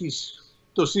 έχεις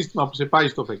το σύστημα που σε πάει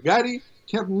στο φεγγάρι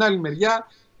και από την άλλη μεριά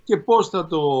και πώς θα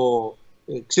το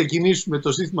ξεκινήσουμε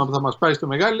το σύστημα που θα μας πάει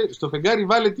στο φεγγάρι,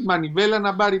 βάλε τη μανιβέλα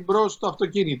να πάρει μπρος το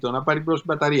αυτοκίνητο, να πάρει μπρος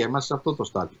την μπαταρία. Είμαστε σε αυτό το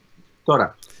στάδιο.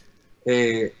 Τώρα,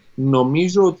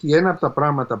 νομίζω ότι ένα από τα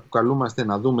πράγματα που καλούμαστε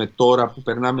να δούμε τώρα που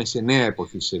περνάμε σε νέα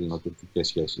εποχή στις ελληνοτουρκικές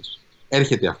σχέσεις,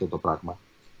 έρχεται αυτό το πράγμα,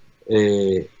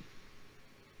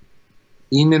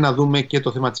 είναι να δούμε και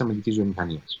το θέμα της αμυντικής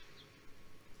βιομηχανίας.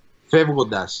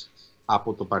 Φεύγοντας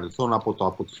από το παρελθόν, από το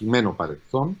αποτυχημένο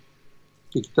παρελθόν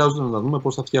και κοιτάζοντας να δούμε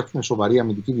πώς θα φτιάξουμε σοβαρή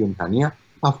αμυντική βιομηχανία,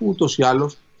 αφού ούτως ή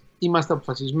άλλως είμαστε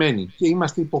αποφασισμένοι και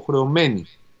είμαστε υποχρεωμένοι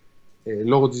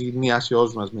λόγω της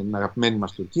γυμνιάσεώς μας με την αγαπημένη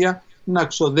μας Τουρκία να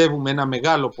ξοδεύουμε ένα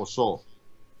μεγάλο ποσό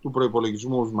του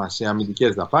προϋπολογισμού μας σε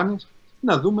αμυντικές δαπάνες,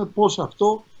 να δούμε πώς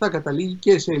αυτό θα καταλήγει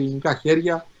και σε ελληνικά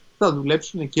χέρια, θα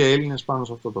δουλέψουν και Έλληνες πάνω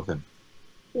σε αυτό το θέμα.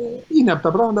 Είναι από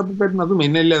τα πράγματα που πρέπει να δούμε.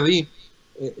 Είναι δηλαδή,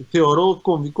 θεωρώ,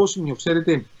 κομβικό σημείο.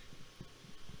 Ξέρετε,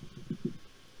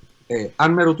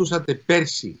 αν με ρωτούσατε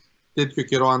πέρσι τέτοιο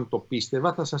καιρό αν το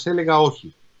πίστευα, θα σας έλεγα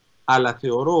όχι. Αλλά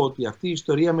θεωρώ ότι αυτή η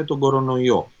ιστορία με τον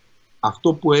κορονοϊό,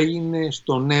 αυτό που έγινε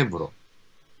στον Εύρο,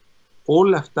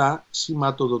 όλα αυτά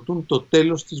σηματοδοτούν το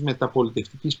τέλος της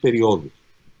μεταπολιτευτικής περίοδου.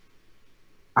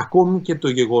 Ακόμη και το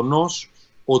γεγονός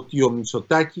ότι ο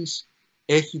Μητσοτάκης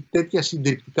έχει τέτοια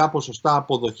συντριπτικά ποσοστά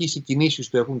αποδοχής, οι κινήσεις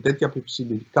του έχουν τέτοια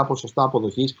συντριπτικά ποσοστά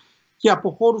αποδοχής και από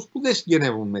χώρους που δεν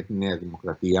συγγενεύουν με τη Νέα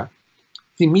Δημοκρατία,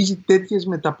 θυμίζει τέτοιες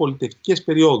μεταπολιτευτικές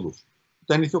περιόδους.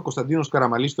 Όταν ήρθε ο Κωνσταντίνος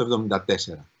Καραμανλής το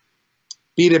 1974,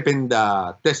 πήρε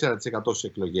 54% στις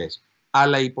εκλογές,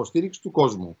 αλλά η υποστήριξη του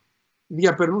κόσμου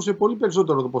διαπερνούσε πολύ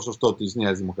περισσότερο το ποσοστό της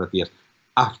Νέας Δημοκρατίας.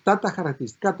 Αυτά τα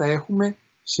χαρακτηριστικά τα έχουμε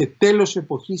σε τέλος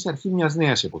εποχής, αρχή μιας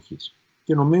νέας εποχής. Και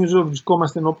και νομίζω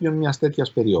βρισκόμαστε ενώπιον μιας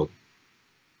τέτοιας περίοδου.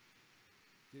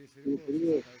 Κύριε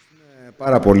Συρίγο, ευχαριστούμε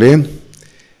πάρα πολύ.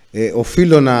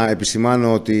 Οφείλω να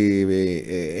επισημάνω ότι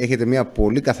έχετε μια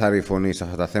πολύ καθαρή φωνή σε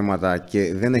αυτά τα θέματα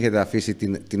και δεν έχετε αφήσει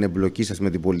την εμπλοκή σας με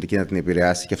την πολιτική να την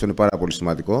επηρεάσει, και αυτό είναι πάρα πολύ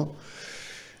σημαντικό.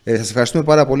 Σας ευχαριστούμε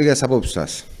πάρα πολύ για τις απόψεις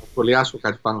σας. Θα σχολιάσω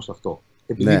κάτι πάνω σε αυτό.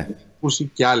 Επειδή έχω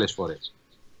ακούσει και άλλες φορές.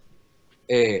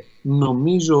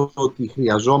 Νομίζω ότι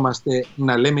χρειαζόμαστε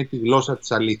να λέμε τη γλώσσα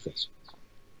της αλήθειας.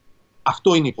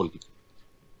 Αυτό είναι η πολιτική.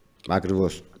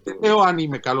 Ακριβώς. Δεν λέω αν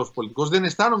είμαι καλός πολιτικός, δεν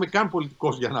αισθάνομαι καν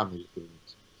πολιτικός, για να είμαι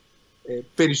ειλικρινής.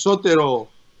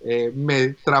 Περισσότερο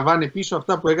με τραβάνε πίσω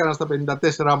αυτά που έκανα στα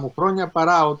 54 μου χρόνια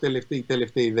παρά οι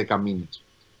τελευταίοι 10 μήνες.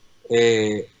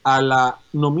 Αλλά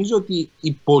νομίζω ότι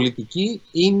η πολιτική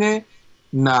είναι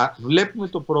να βλέπουμε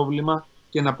το πρόβλημα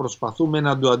και να προσπαθούμε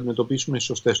να το αντιμετωπίσουμε στις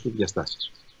σωστές του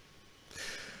διαστάσεις.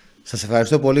 Σας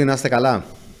ευχαριστώ πολύ. Να είστε καλά.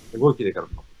 Εγώ, κύριε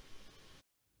Καρπό.